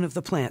crown of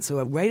the plant.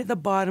 So right at the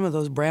bottom of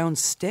those brown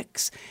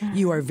sticks,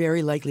 you are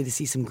very likely to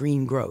see some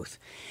green growth.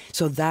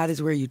 So that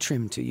is where you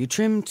trim to. You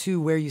trim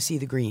to where you see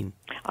the green.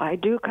 I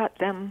do cut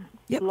them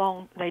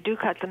long. They do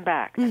cut them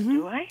back,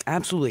 do I?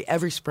 Absolutely.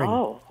 Every spring.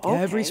 Oh, okay.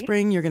 Every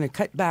spring you're going to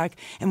cut back.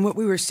 And what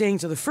we were saying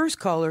to the first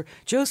caller,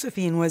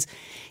 Josephine, was,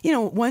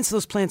 once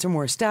those plants are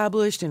more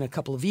established in a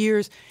couple of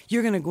years,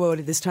 you're going to go out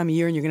at this time of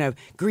year and you're going to have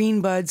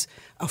green buds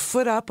a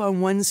foot up on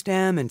one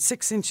stem and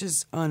 6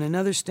 inches on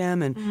another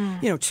stem and,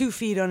 2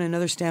 feet on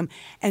another stem.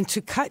 And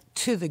to cut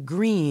to the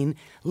green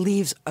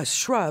leaves a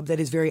shrub that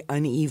is very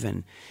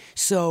uneven.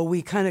 So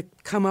we kind of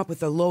come up with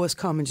the lowest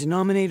common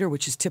denominator,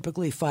 which is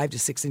typically 5 to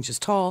 6 inches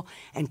tall,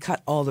 and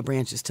cut all the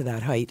branches to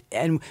that height.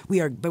 And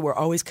we're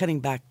always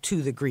cutting back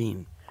to the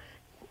green.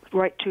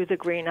 Right to the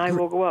green. I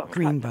will go out and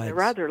green cut buds. They're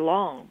rather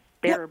long,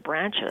 bare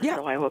branches,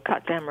 so I will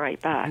cut them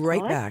right back.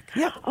 Right will I? back.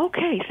 Yep.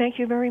 Okay, thank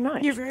you very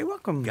much. You're very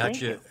welcome.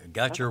 Got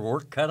your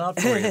work cut out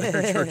for you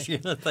there,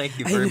 Georgina. Thank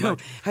you very much.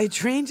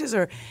 Hydrangeas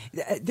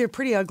they're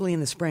pretty ugly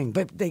in the spring,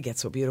 but they get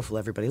so beautiful.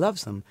 Everybody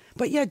loves them.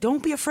 But yeah,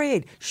 don't be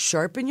afraid.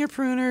 Sharpen your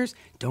pruners.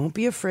 Don't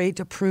be afraid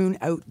to prune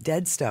out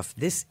dead stuff.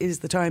 This is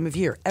the time of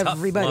year.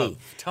 Everybody.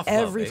 Tough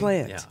every love,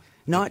 plant. Yeah.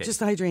 Not just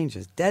the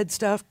hydrangeas. Dead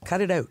stuff, cut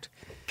it out.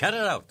 Cut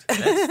it out.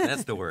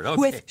 That's the word. Okay.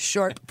 With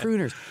sharp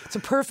pruners. It's a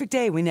perfect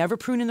day. We never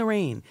prune in the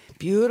rain.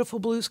 Beautiful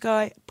blue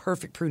sky,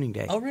 perfect pruning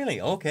day. Oh, really?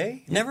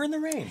 Okay. Never in the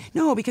rain.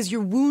 No, because you're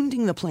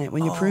wounding the plant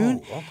when you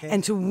prune. Okay.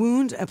 And to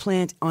wound a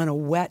plant on a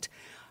wet,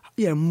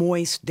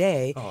 moist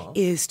day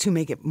is to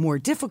make it more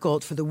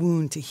difficult for the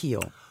wound to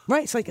heal.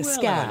 Right? It's like a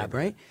scab,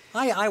 right?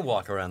 I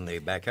walk around the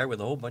backyard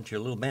with a whole bunch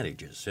of little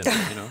bandages.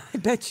 I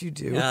bet you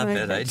do. Yeah, I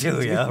bet I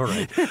do. Yeah, all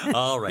right.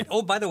 All right.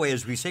 Oh, by the way,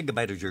 as we say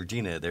goodbye to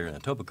Georgina there in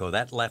Etobicoke,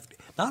 that left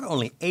not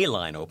only a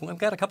line open, we've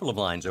got a couple of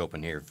lines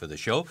open here for the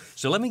show.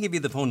 So let me give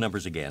you the phone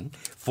numbers again.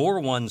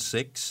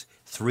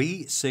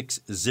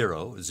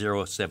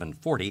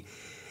 416-360-0740.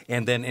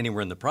 And then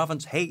anywhere in the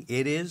province, hey,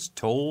 it is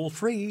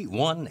toll-free,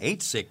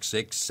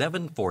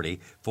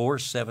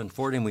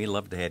 1-866-740-4740, and we'd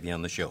love to have you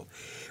on the show.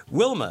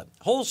 Wilma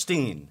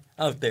Holstein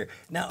out there.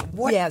 Now,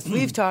 what? Yes,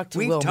 we've talked to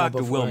Wilma before. We've talked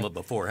to Wilma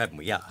before, haven't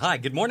we? Yeah. Hi,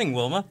 good morning,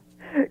 Wilma.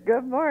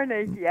 Good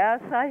morning.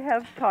 Yes, I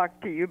have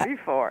talked to you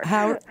before.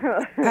 How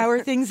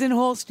are things in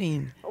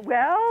Holstein?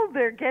 Well,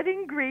 they're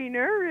getting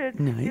greener.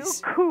 It's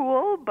still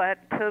cool, but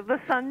the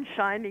sun's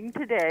shining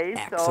today.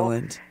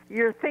 Excellent. So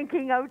you're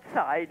thinking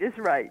outside is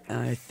right.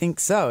 I think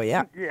so,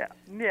 yeah.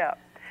 Yeah.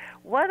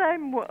 What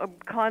I'm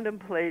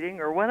contemplating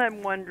or what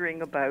I'm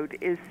wondering about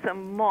is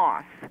some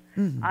moss.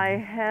 Mm-hmm. I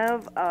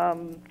have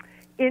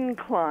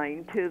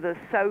incline to the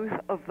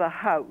south of the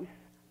house,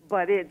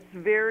 but it's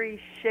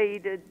very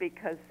shaded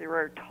because there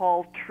are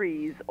tall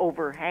trees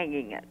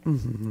overhanging it.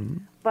 Mm-hmm.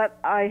 But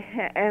I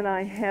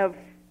have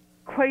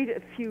quite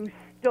a few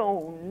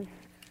stones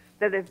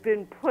that have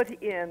been put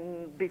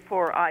in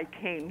before I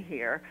came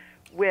here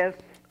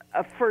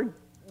for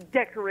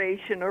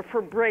decoration or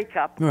for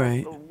breakup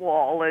of the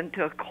wall and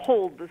to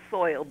hold the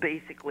soil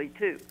basically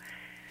too.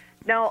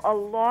 Now, a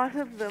lot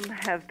of them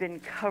have been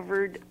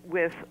covered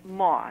with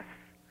moss.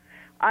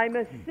 I'm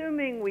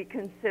assuming we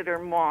consider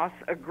moss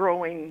a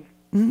growing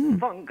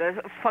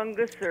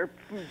fungus or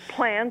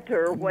plant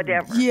or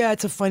whatever. Yeah,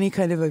 it's a funny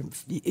kind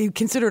of you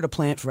consider it a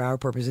plant for our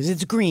purposes.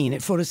 It's green.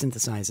 It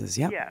photosynthesizes,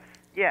 yeah?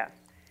 Yes.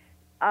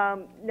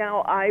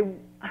 Now, I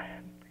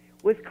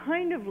was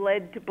kind of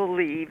led to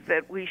believe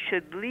that we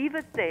should leave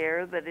it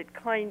there, that it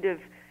kind of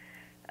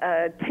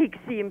takes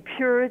the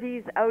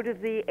impurities out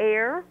of the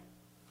air.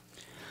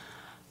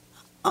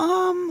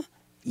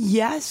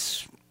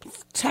 Yes,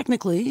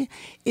 technically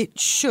it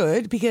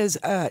should, because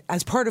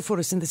as part of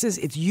photosynthesis,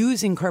 it's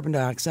using carbon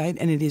dioxide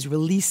and it is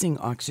releasing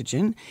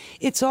oxygen.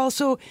 It's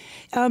also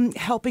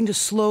helping to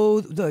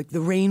slow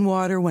the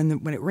rainwater when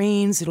it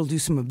rains. It'll do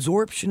some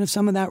absorption of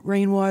some of that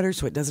rainwater,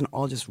 so it doesn't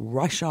all just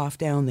rush off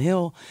down the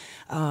hill.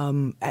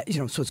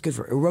 So it's good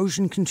for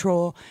erosion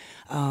control.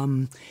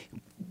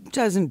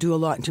 Doesn't do a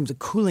lot in terms of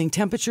cooling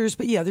temperatures,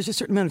 but yeah, there's a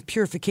certain amount of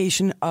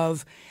purification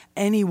of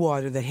any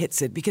water that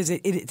hits it because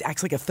it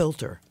acts like a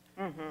filter.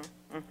 And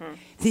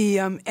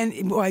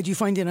why do you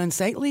find it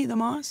unsightly, the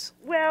moss?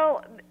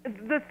 Well,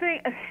 the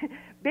thing,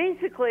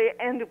 basically,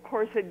 and of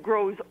course it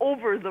grows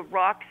over the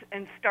rocks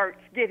and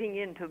starts getting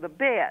into the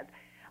bed.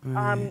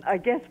 I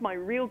guess my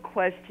real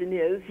question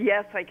is,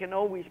 yes, I can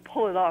always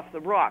pull it off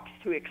the rocks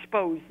to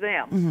expose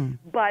them,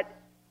 but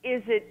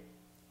is it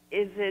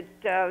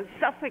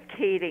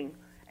suffocating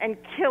and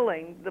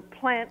killing the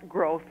plant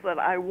growth that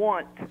I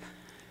want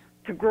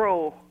to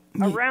grow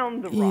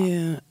around the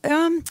rock?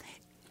 Yeah.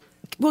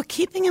 Well,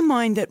 keeping in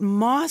mind that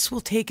moss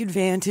will take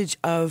advantage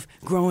of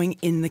growing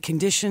in the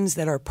conditions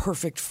that are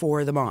perfect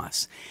for the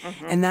moss.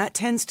 And that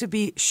tends to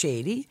be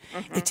shady.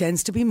 It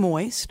tends to be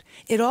moist.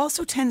 It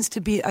also tends to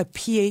be a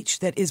pH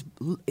that is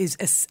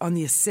on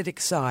the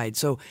acidic side,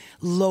 so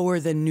lower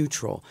than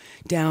neutral,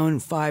 down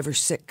 5 or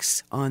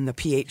 6 on the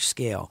pH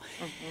scale.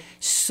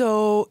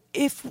 So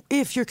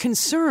if you're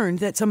concerned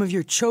that some of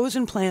your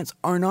chosen plants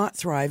are not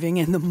thriving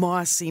and the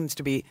moss seems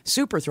to be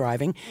super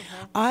thriving,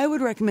 I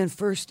would recommend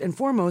first and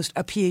foremost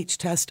a pH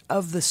test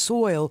of the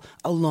soil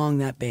along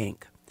that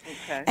bank.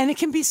 Okay. And it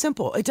can be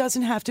simple. It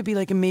doesn't have to be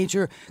like a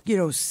major,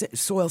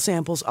 soil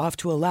samples off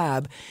to a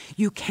lab.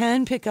 You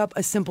can pick up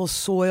a simple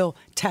soil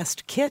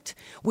test kit,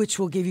 which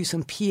will give you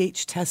some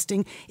pH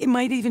testing. It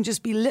might even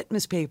just be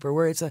litmus paper,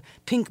 where it's a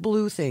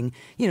pink-blue thing,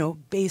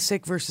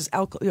 basic versus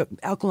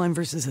alkaline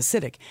versus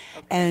acidic.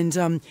 Okay.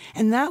 And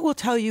that will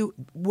tell you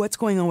what's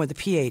going on with the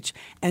pH.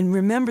 And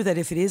remember that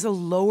if it is a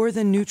lower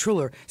than neutral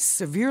or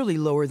severely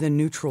lower than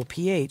neutral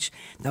pH,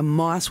 the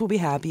moss will be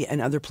happy and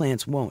other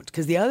plants won't,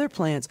 because the other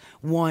plants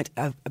want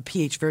a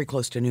pH very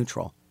close to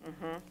neutral.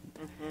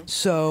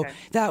 So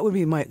that would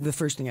be the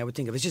first thing I would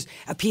think of, is just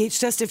a pH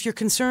test if you're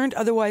concerned.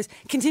 Otherwise,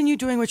 continue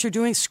doing what you're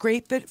doing.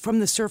 Scrape it from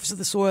the surface of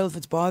the soil if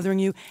it's bothering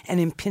you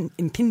and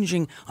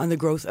impinging on the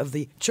growth of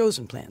the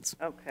chosen plants.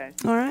 Okay.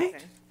 All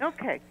right?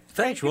 Okay.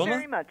 Thanks, Wilma. Wilma.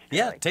 Very much,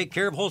 yeah, Charlie. take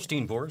care of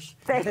Holstein for us.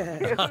 Thank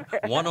you.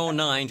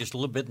 109, just a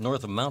little bit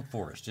north of Mount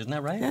Forest. Isn't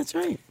that right? That's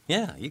right.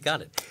 Yeah, you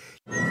got it.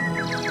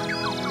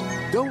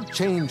 Don't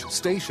change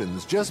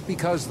stations just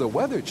because the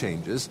weather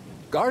changes.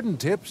 Garden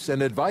tips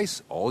and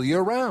advice all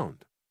year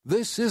round.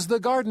 This is The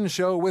Garden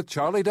Show with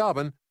Charlie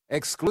Dobbin,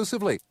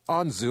 exclusively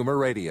on Zoomer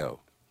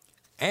Radio.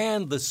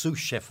 And the sous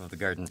chef of the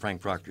garden,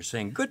 Frank Proctor,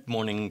 saying good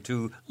morning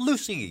to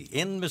Lucy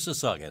in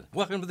Mississauga.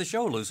 Welcome to the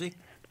show, Lucy.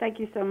 Thank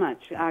you so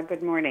much.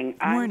 Good morning.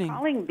 Morning. I'm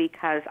calling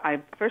because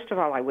first of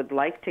all, I would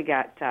like to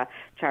get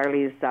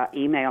Charlie's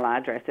email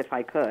address if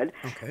I could.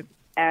 Okay.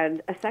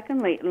 And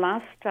secondly,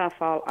 last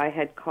fall I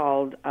had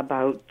called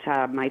about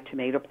my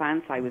tomato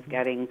plants. I was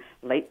getting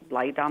late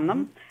blight on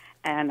them.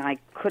 And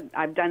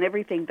I've done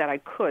everything that I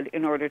could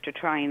in order to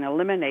try and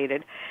eliminate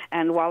it.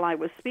 And while I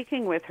was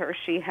speaking with her,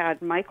 she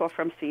had Michael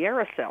from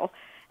Sierra Sil,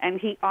 and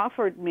he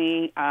offered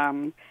me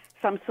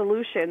some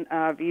solution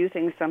of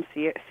using some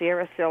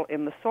Sierra Sil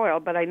in the soil,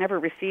 but I never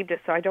received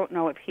it, so I don't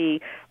know if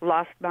he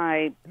lost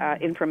my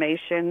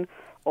information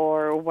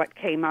or what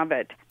came of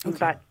it. Okay.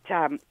 But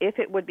if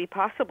it would be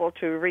possible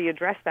to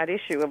readdress that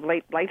issue of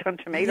late blight on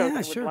tomatoes,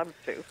 I would love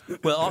to.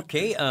 Well,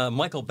 okay.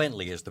 Michael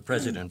Bentley is the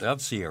president of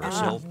Sierra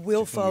Sil.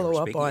 We'll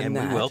follow up on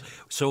that. We will.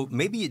 So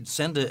maybe you'd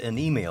send an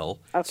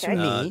email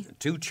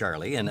to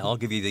Charlie, and I'll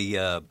give you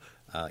the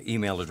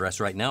email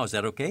address right now. Is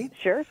that okay?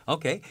 Sure.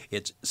 Okay.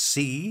 It's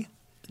c.dobbin,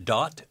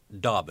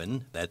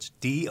 that's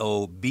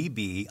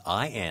Dobbin,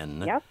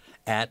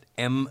 at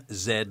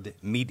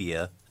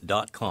mzmedia.com.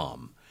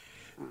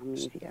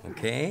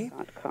 Okay.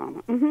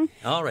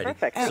 All right.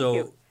 Perfect.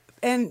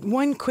 And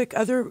one quick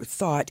other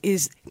thought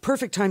is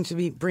perfect time to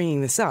be bringing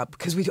this up,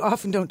 because we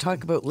often don't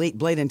talk about late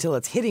blight until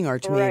it's hitting our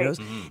tomatoes,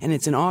 and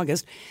it's in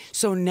August.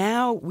 So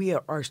now we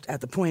are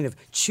at the point of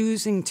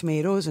choosing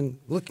tomatoes and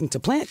looking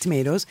to plant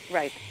tomatoes.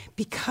 Right.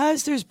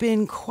 Because there's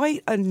been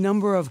quite a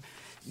number of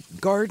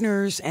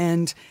gardeners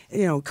and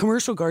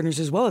commercial gardeners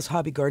as well as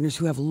hobby gardeners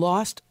who have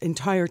lost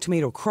entire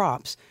tomato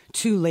crops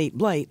to late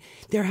blight,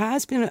 there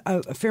has been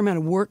a fair amount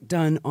of work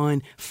done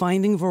on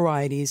finding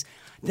varieties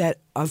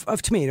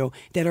of tomato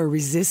that are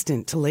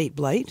resistant to late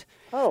blight.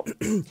 Oh.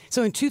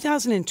 So in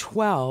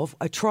 2012,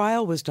 a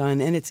trial was done,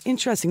 and it's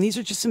interesting. These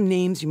are just some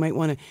names you might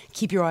want to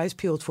keep your eyes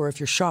peeled for if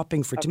you're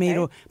shopping for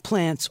tomato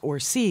plants or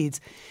seeds.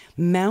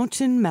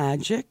 Mountain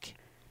Magic,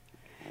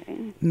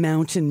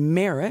 Mountain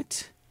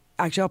Merit.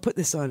 Actually,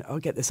 I'll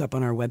get this up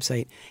on our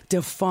website.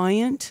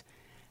 Defiant,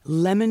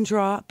 Lemon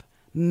Drop,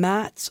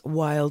 Matt's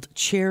Wild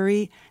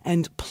Cherry,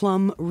 and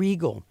Plum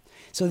Regal.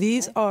 So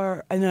these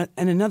are, and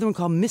another one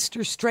called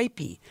Mr.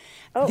 Stripey.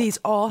 Oh. These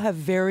all have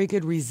very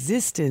good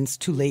resistance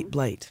to late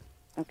blight.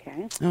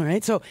 Okay. All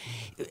right. So,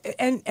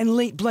 and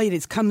late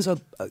blight comes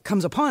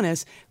upon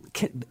us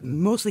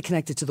mostly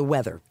connected to the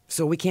weather.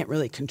 So we can't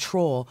really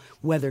control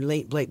whether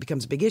late blight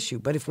becomes a big issue.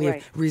 But if we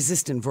have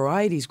resistant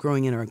varieties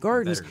growing in our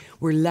gardens,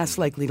 we're less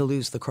likely to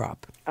lose the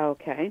crop.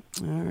 Okay.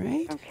 All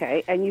right.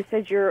 Okay. And you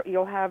said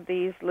you'll have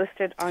these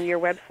listed on your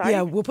website?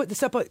 Yeah, we'll put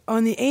this up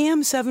on the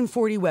AM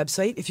 740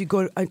 website. If you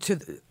go to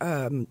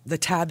the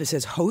tab that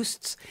says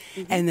hosts,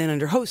 and then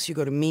under hosts you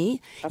go to me,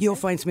 you'll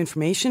find some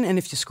information. And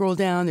if you scroll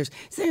down,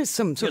 there's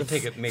some sort It'll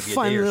of take maybe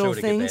fun a day or little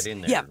so to things. get that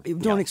in there. Yeah,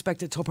 don't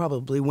expect it till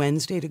probably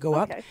Wednesday to go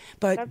up.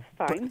 But that's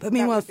fine. But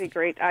meanwhile, that would be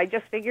great. I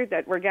just figured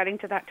that we're getting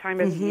to that time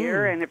of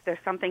year, and if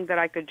there's something that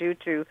I could do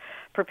to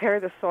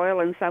prepare the soil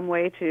in some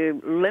way to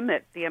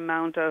limit the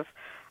amount of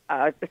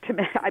I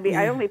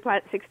only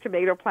plant 6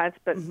 tomato plants,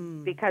 but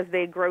because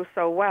they grow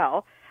so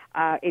well,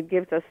 it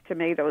gives us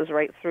tomatoes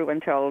right through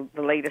until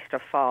the latest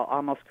of fall,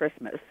 almost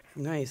Christmas.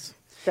 Nice.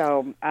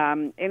 So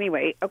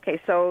anyway, okay.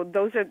 So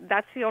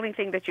that's the only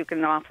thing that you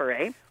can offer,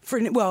 eh?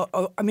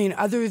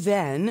 Other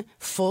than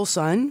full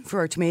sun for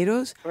our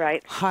tomatoes,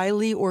 right?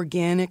 Highly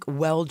organic,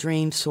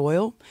 well-drained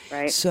soil,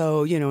 right?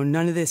 So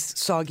none of this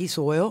soggy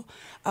soil.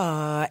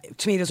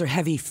 Tomatoes are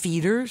heavy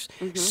feeders,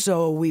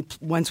 so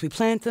once we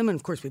plant them, and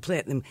of course we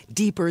plant them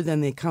deeper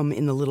than they come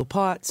in the little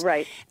pots,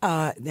 right?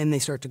 Then they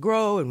start to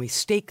grow, and we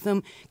stake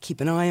them, keep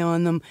an eye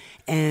on them,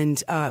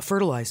 and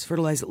fertilize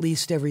at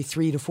least every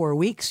 3 to 4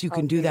 weeks. You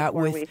can do that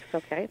with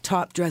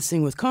top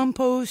dressing with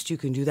compost. You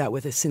can do that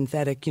with a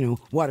synthetic,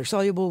 water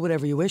soluble,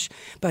 whatever you wish.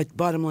 But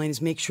bottom line is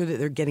make sure that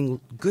they're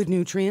getting good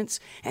nutrients,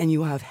 and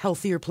you have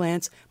healthier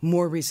plants,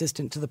 more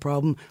resistant to the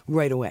problem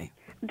right away.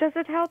 Does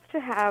it help to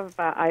have?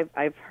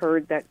 I've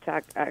heard that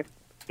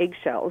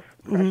eggshells,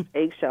 fresh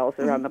eggshells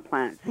around the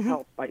plants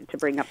help to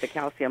bring up the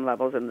calcium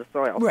levels in the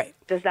soil. Right.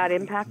 Does that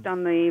impact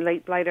on the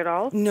late blight at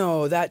all?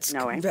 No, that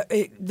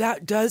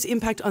does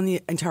impact on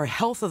the entire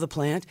health of the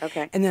plant.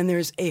 Okay. And then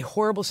there's a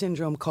horrible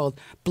syndrome called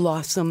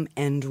blossom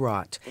end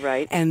rot.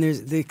 Right. And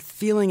the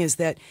feeling is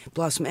that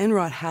blossom end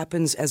rot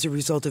happens as a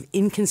result of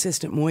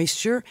inconsistent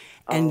moisture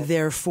and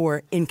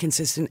therefore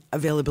inconsistent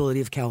availability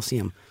of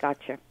calcium.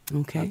 Gotcha.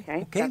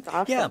 Okay. That's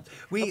awesome. Yeah,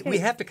 we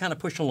have to kind of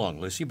push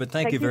along, Lucy, but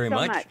thank you very so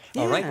much.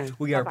 Yeah. All right,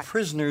 we are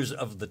prisoners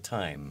of the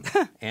time,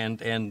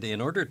 and in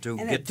order to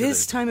get at to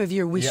this time of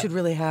year, we should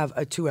really have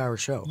a 2-hour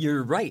show.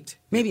 You're right.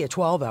 Maybe a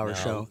 12-hour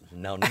show.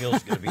 Now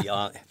Neil's going to be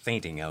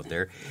fainting out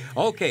there.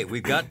 Okay,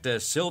 we've got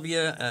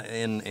Sylvia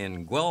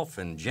in Guelph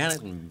and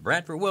Janet in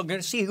Bradford. We're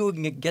going to see who we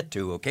can get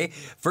to, okay?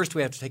 First,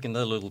 we have to take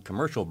another little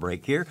commercial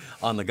break here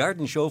on The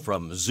Garden Show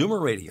from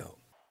Zoomer Radio.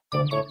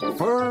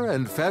 Fur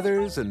and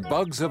feathers and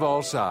bugs of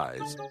all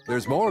size.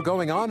 There's more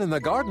going on in the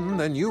garden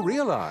than you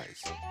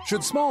realize.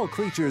 Should small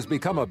creatures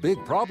become a big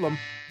problem,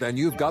 then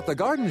you've got The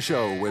Garden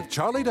Show with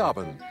Charlie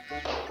Dobbin.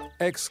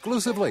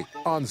 Exclusively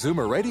on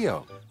Zoomer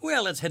Radio.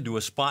 Well, let's head to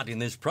a spot in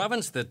this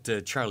province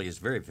that Charlie is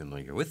very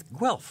familiar with,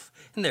 Guelph.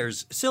 And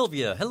there's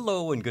Sylvia.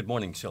 Hello and good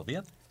morning,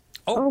 Sylvia.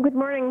 Oh, good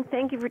morning.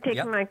 Thank you for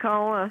taking my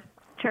call,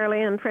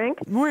 Charlie and Frank.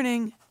 Good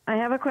morning. I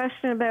have a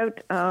question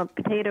about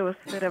potatoes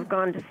that have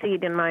gone to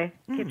seed in my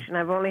kitchen.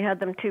 I've only had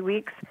them 2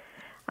 weeks.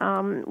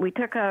 We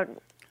took a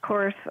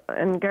course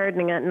in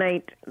gardening at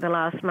night the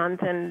last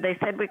month, and they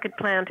said we could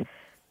plant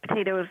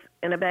potatoes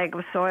in a bag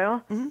of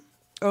soil.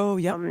 Oh,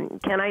 yeah.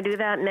 Can I do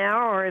that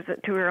now, or is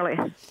it too early?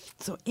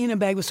 So in a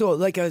bag of soil,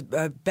 like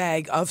a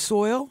bag of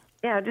soil?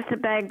 Yeah, just a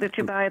bag that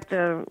you buy at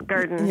the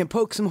garden. And you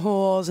poke some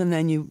holes, and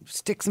then you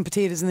stick some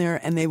potatoes in there,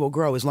 and they will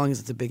grow as long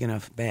as it's a big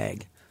enough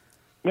bag.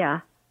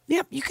 Yeah.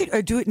 Yeah, you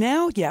could do it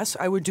now. Yes,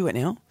 I would do it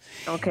now.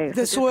 Okay.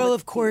 The soil,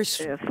 of course.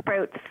 The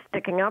sprouts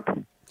sticking up?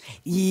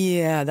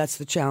 Yeah, that's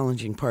the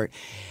challenging part.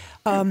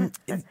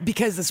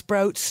 Because the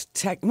sprouts,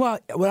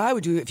 what I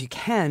would do if you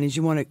can is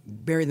you want to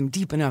bury them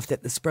deep enough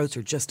that the sprouts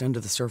are just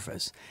under the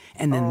surface,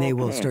 and then they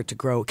will start to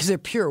grow because they're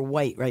pure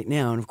white right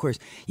now. And of course,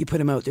 you put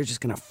them out, they're just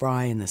going to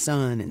fry in the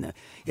sun, and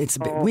it's a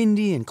bit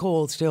windy and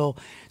cold still.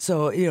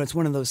 So it's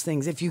one of those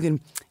things. If you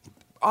can.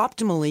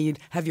 Optimally, you'd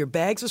have your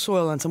bags of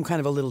soil on some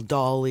kind of a little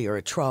dolly or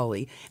a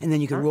trolley, and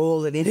then you can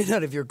roll it in and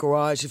out of your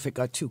garage if it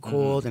got too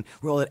cold, and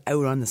roll it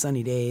out on the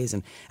sunny days,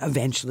 and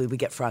eventually we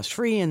get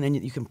frost-free, and then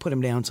you can put them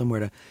down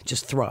somewhere to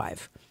just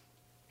thrive.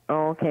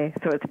 Oh, okay.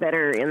 So it's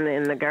better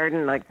in the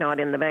garden, like not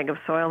in the bag of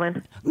soil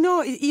then?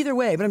 No, either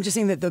way. But I'm just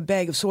saying that the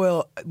bag of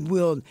soil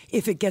will,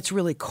 if it gets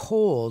really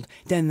cold,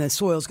 then the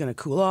soil's going to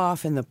cool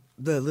off and the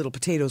little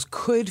potatoes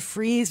could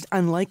freeze.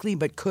 Unlikely,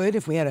 but could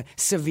if we had a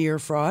severe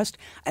frost.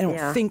 I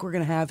don't think we're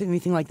going to have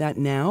anything like that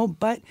now,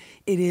 but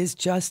it is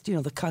just,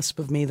 the cusp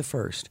of May the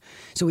 1st.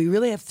 So we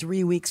really have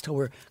 3 weeks till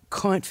we're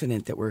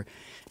confident that we're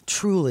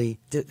truly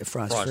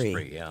frost-free.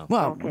 Frost-free, yeah.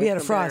 Well, Okay, we had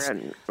a so frost.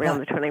 around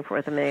the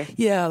 24th of May.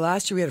 Yeah,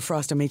 last year we had a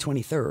frost on May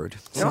 23rd.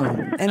 So,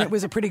 and it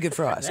was a pretty good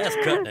frost. That's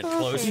cutting it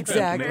close.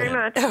 Exactly. Thank you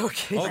very much.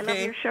 Okay. I love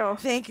your show.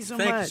 Thank you so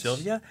Thank much. you,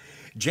 Sylvia.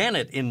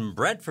 Janet in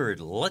Bradford.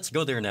 Let's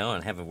go there now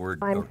and have a word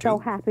or I'm two. so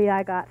happy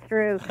I got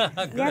through.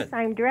 Yes,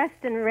 I'm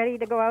dressed and ready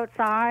to go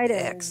outside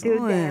and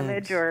do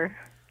damage or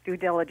due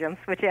diligence,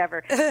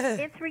 whichever.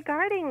 It's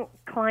regarding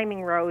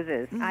climbing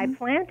roses. I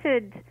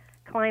planted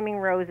climbing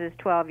roses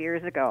 12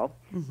 years ago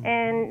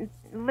and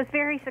was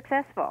very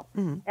successful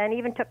and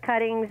even took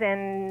cuttings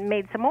and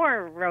made some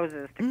more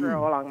roses to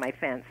grow along my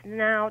fence.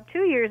 Now, 2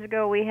 years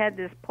ago, we had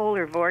this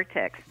polar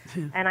vortex,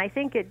 and I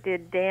think it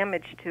did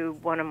damage to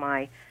one of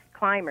my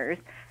climbers.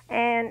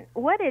 And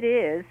what it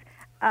is,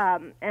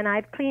 and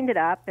I've cleaned it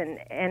up,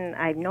 and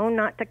I've known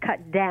not to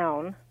cut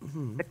down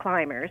the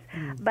climbers,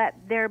 but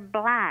they're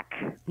black,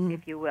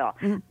 if you will.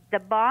 The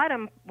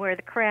bottom where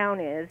the crown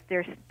is,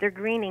 they're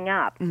greening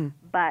up,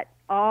 but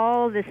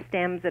all the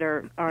stems that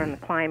are on the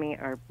climbing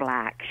are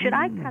black. Should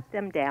I cut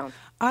them down?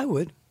 I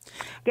would.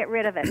 Get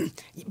rid of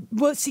it.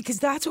 Well, see, because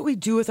that's what we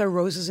do with our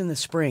roses in the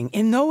spring.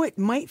 And though it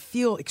might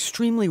feel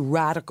extremely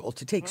radical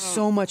to take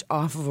so much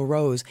off of a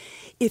rose,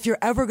 if you're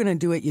ever going to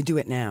do it, you do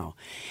it now.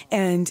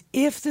 And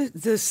if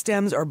the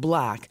stems are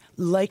black,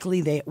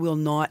 likely they will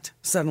not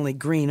suddenly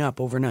green up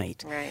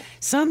overnight. Right.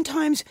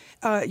 Sometimes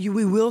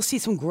we will see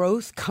some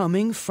growth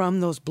coming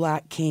from those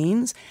black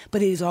canes,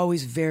 but it is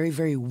always very,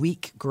 very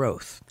weak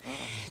growth.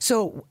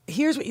 So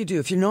here's what you do.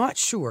 If you're not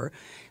sure,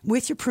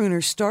 with your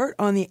pruner, start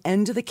on the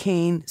end of the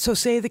cane. So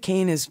say the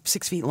cane is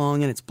 6 feet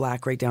long and it's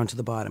black right down to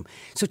the bottom.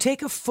 So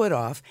take a foot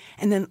off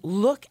and then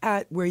look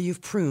at where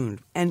you've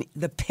pruned. And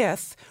the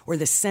pith or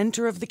the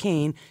center of the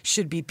cane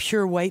should be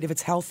pure white if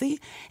it's healthy.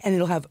 And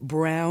it'll have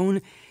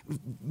brown,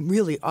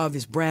 really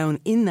obvious brown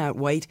in that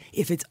white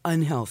if it's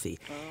unhealthy.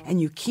 And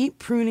you keep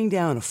pruning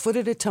down a foot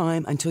at a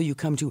time until you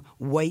come to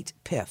white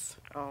pith.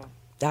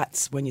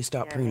 That's when you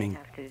stop pruning. I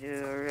have to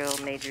do a real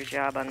major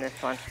job on this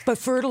one. But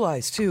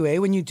fertilize too, eh?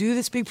 When you do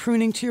this big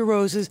pruning to your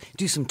roses,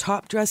 do some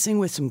top dressing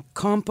with some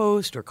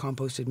compost or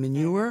composted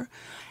manure,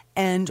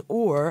 and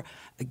or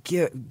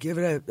give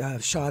it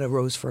a shot of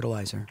rose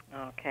fertilizer.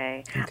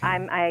 Okay.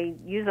 I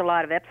use a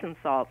lot of Epsom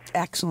salts.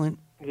 Excellent.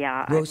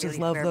 Yeah, Roses I really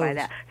love swear by those.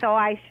 that. So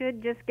I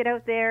should just get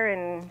out there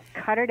and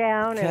cut her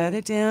down. Cut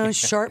it down.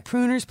 Sharp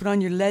pruners. Put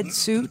on your lead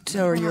suit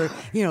or your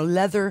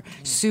leather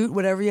suit,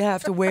 whatever you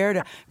have to wear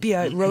to be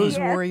a rose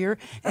warrior,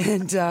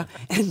 and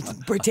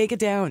take it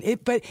down.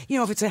 But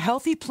if it's a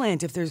healthy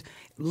plant, if there's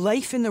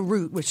life in the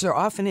root, which there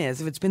often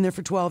is, if it's been there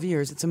for 12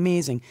 years, it's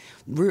amazing.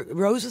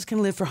 Roses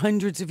can live for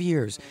hundreds of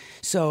years.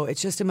 So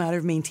it's just a matter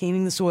of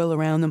maintaining the soil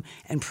around them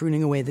and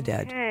pruning away the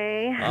dead. Okay.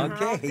 I'll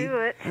do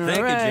it. Thank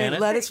you,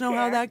 Janet. Let us know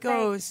how that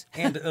goes.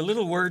 And a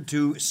little word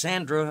to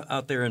Sandra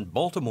out there in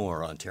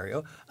Baltimore,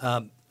 Ontario.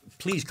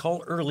 Please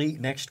call early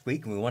next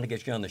week, and we want to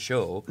get you on the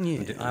show.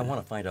 Yeah. I want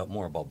to find out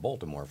more about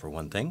Baltimore, for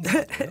one thing.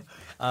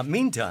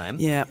 Meantime,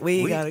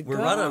 we gotta we're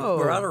go.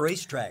 We're on a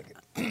racetrack.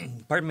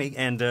 Pardon me.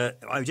 And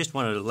I just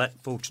wanted to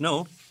let folks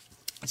know,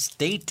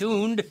 stay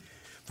tuned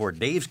for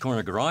Dave's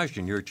Corner Garage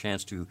and your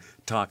chance to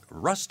talk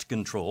rust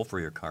control for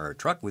your car or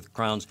truck with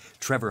Crown's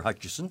Trevor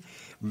Hutchison.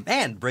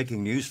 And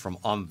breaking news from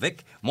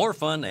Omvik. More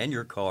fun and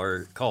your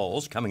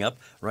calls coming up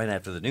right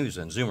after the news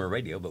on Zoomer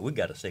Radio. But we've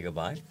got to say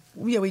goodbye.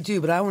 Yeah, we do.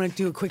 But I want to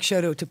do a quick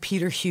shout out to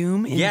Peter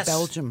Hume in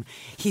Belgium.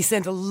 He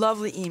sent a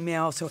lovely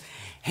email. So,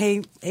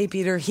 hey,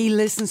 Peter, he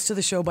listens to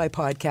the show by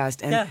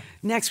podcast. And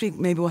next week,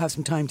 maybe we'll have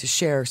some time to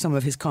share some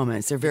of his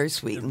comments. They're very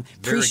sweet and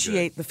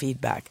appreciate the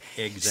feedback.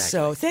 Exactly.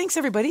 So thanks,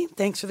 everybody.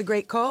 Thanks for the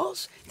great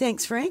calls.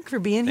 Thanks, Frank, for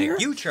being here.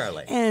 Thank you,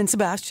 Charlie. And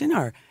Sebastian,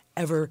 our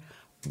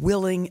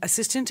ever-willing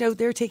assistant out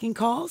there taking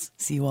calls.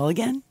 See you all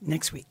again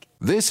next week.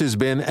 This has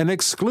been an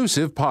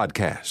exclusive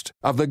podcast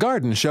of The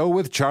Garden Show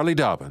with Charlie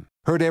Dobbin.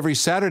 Heard every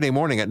Saturday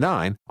morning at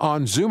 9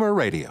 on Zoomer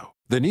Radio,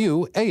 the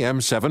new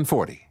AM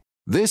 740.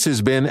 This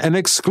has been an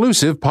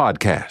exclusive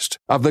podcast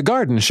of The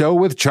Garden Show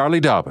with Charlie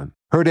Dobbin.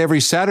 Heard every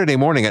Saturday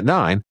morning at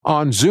 9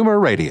 on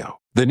Zoomer Radio,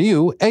 the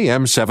new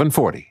AM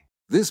 740.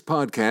 This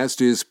podcast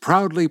is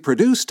proudly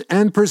produced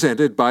and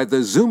presented by the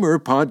Zoomer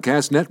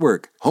Podcast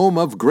Network, home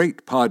of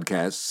great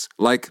podcasts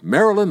like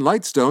Marilyn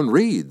Lightstone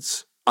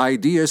Reads,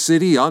 Idea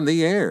City on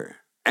the Air,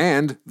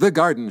 and The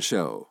Garden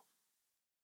Show.